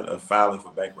equivalent of filing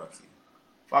for bankruptcy.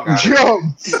 Fuck out Yo,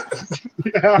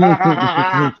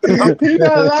 he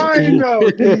not lying though.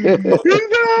 He's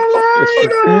not lying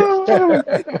though.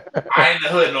 I ain't in the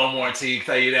hood no more, T.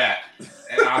 Tell you that.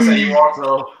 And I'll tell you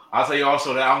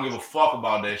also that I don't give a fuck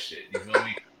about that shit. You feel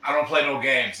me? I don't play no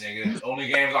games, nigga. The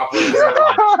only games I play is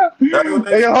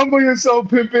Hey, humble yourself,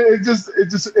 pimpin'.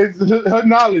 It's her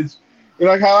knowledge.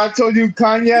 Like how I told you,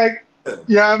 cognac.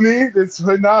 You know what I mean? It's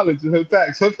her knowledge, her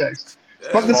facts. Fuck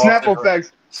the Snapple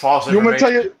facts. It's false You want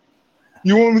information.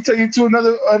 me to tell you to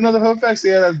another her facts?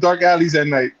 Yeah, that's dark alleys at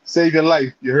night. Save your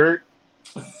life. You heard?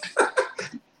 Okay,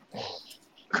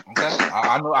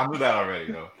 I knew that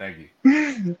already, though. Thank you.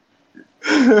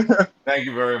 Thank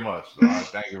you very much.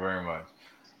 Thank you very much.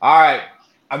 All right.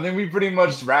 I think we pretty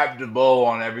much wrapped the bow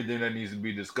on everything that needs to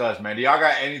be discussed, man. Do y'all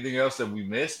got anything else that we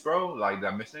missed, bro? Like, did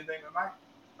I miss anything tonight?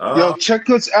 Yo, check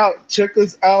us out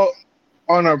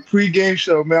on our pregame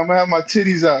show, man. I'm gonna have my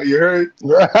titties out. You heard?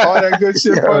 All that good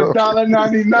shit for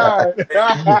 $1.99.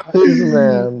 This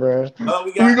man, bro.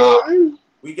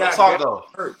 We got talk though.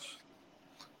 merch.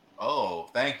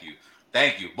 Oh, thank you.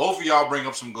 Both of y'all bring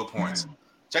up some good points.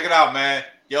 Check it out, man.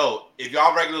 Yo, if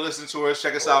y'all regular listen to us,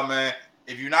 check us out, man.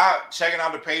 If you're not checking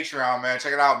out the Patreon, man,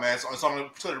 check it out, man. It's on the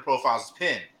Twitter profiles. It's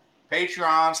pinned.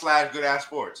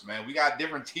 Patreon/GoodAssSports, man. We got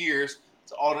different tiers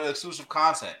to all the exclusive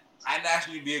content. I didn't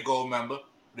actually be a gold member,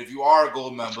 but if you are a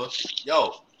gold member,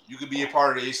 yo, you could be a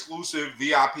part of the exclusive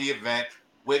VIP event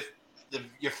with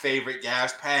your favorite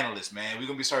gas panelists, man. We're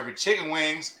going to be serving chicken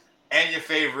wings and your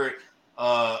favorite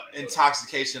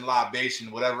intoxication,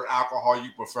 libation, whatever alcohol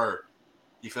you prefer.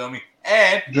 You feel me?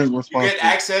 And you get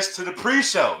access to the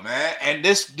pre-show, man. And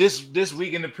this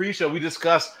week in the pre-show, we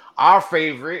discuss our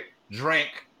favorite drink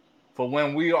for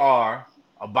when we are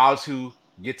about to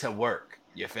get to work.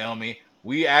 You feel me?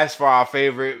 We asked for our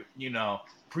favorite,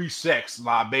 pre-sex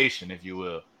libation, if you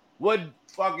will. What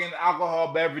fucking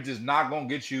alcohol beverage is not going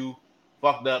to get you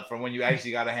fucked up for when you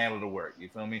actually got to handle the work? You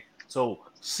feel me? So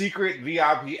secret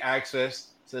VIP access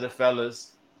to the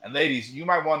fellas. And ladies, you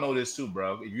might want to know this too,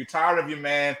 bro. If you're tired of your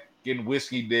man getting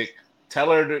whiskey dick, tell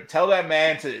that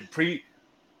man to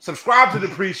subscribe to the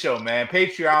pre-show, man.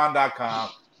 Patreon.com.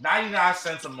 99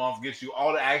 cents a month gets you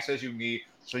all the access you need.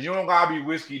 So you don't gotta be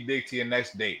whiskey dick to your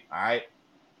next date, all right?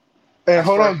 And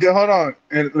hold on.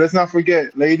 And let's not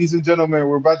forget, ladies and gentlemen,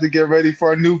 we're about to get ready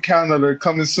for a new calendar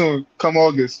coming soon, come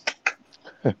August.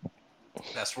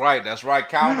 That's right.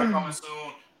 Calendar coming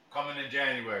soon, coming in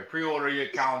January. Pre-order your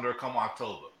calendar come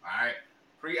October, all right?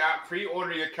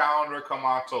 Pre-order your calendar come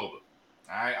October,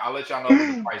 all right? I'll let y'all know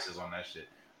what the price is on that shit.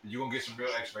 You're gonna get some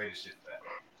real X-rated shit for that.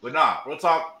 But nah, we'll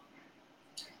talk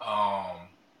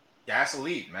Gas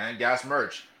Elite, man. Gas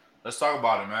merch. Let's talk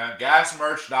about it, man.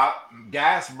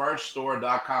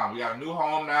 Gasmerchstore.com. We got a new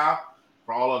home now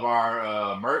for all of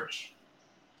our merch.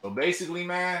 So basically,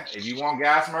 man, if you want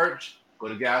gas merch, go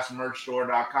to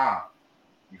gasmerchstore.com.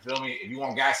 You feel me? If you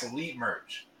want Gas Elite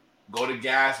merch, go to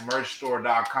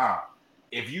gasmerchstore.com.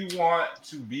 If you want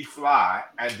to be fly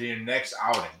at your next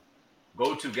outing,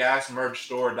 go to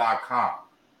gasmerchstore.com.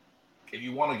 If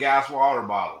you want a gas water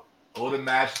bottle, go to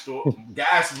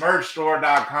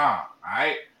gasmerchstore.com. All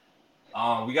right.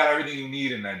 We got everything you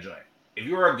need in that joint. If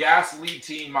you're a Gas Elite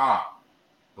Team Mom,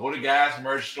 go to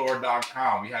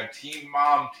gasmerchstore.com. We have Team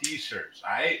Mom t-shirts.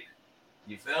 All right.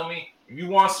 You feel me? If you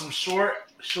want some shorts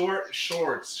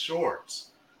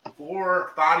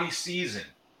for thotty season,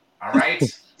 all right,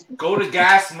 go to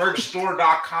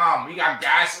gasmerchstore.com. We got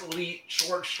Gas Elite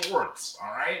shorts.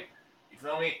 All right. You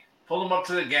feel me? Pull them up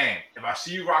to the game. If I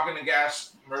see you rocking the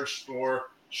Gas Merch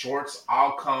Store shorts,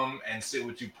 I'll come and sit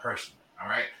with you personally. All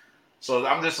right. So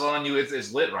I'm just telling you,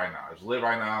 it's lit right now. It's lit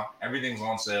right now. Everything's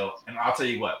on sale. And I'll tell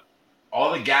you what,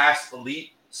 all the Gas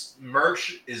Elite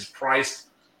merch is priced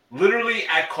literally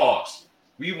at cost.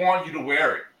 We want you to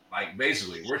wear it. Like,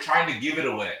 basically, we're trying to give it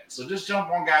away. So just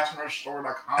jump on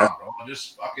gasmerchstore.com, bro.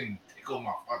 Just fucking tickle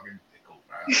my fucking pickle,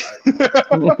 bro.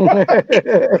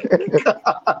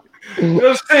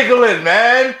 Just tickle it,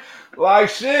 man. Like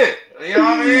shit. You know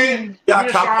what I mean? Yeah,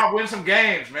 We just trying to win some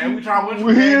games, man. We trying to win some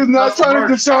He games. is not Plus trying to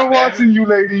merch, Deshaun goddammit. Watson, you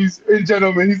ladies and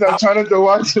gentlemen. He's not trying to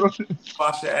watch you.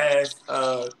 Wash your ass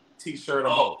t-shirt.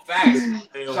 Oh, facts.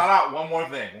 Sales. Shout out one more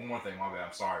thing. My bad.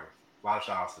 I'm sorry. A lot of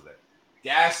shout outs today.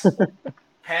 Gas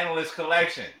Panelist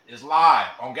Collection is live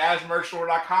on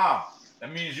gasmerchstore.com.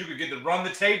 That means you could get the Run the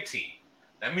Tape tee.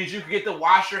 That means you could get the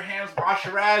Wash Your Hands, Wash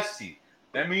Your Ass tee.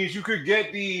 That means you could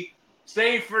get the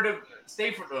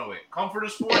Come for the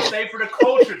Sport, Stay for the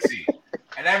Culture tee.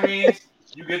 And that means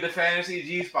you get the Fantasy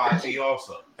G-Spot tee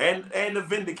also. And the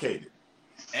Vindicated.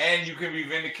 And you can be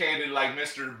vindicated like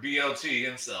Mr. BLT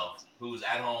himself, who's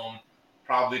at home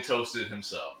probably toasted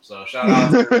himself. So shout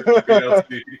out to Mr.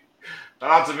 BLT.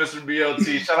 Shout out to Mr.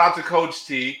 BLT. Shout out to Coach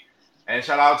T. And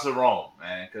shout out to Rome,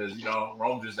 man. Because,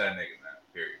 Rome just that nigga, man.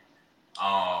 Period.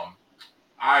 All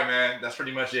right, man. That's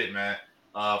pretty much it, man.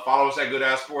 Follow us at Good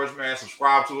Ass Sports, man.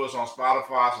 Subscribe to us on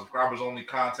Spotify. Subscribers-only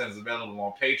content is available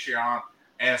on Patreon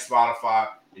and Spotify.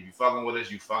 If you fucking with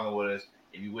us, you fucking with us.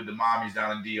 If you with the mommies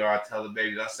down in DR, tell the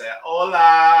babies I said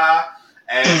hola.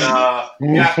 And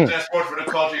yeah, that's Sports for the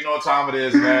Culture. You know what time it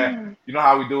is, man. You know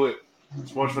how we do it.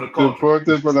 Sports for the Culture.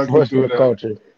 Deporte por la Sports for the cultura. culture.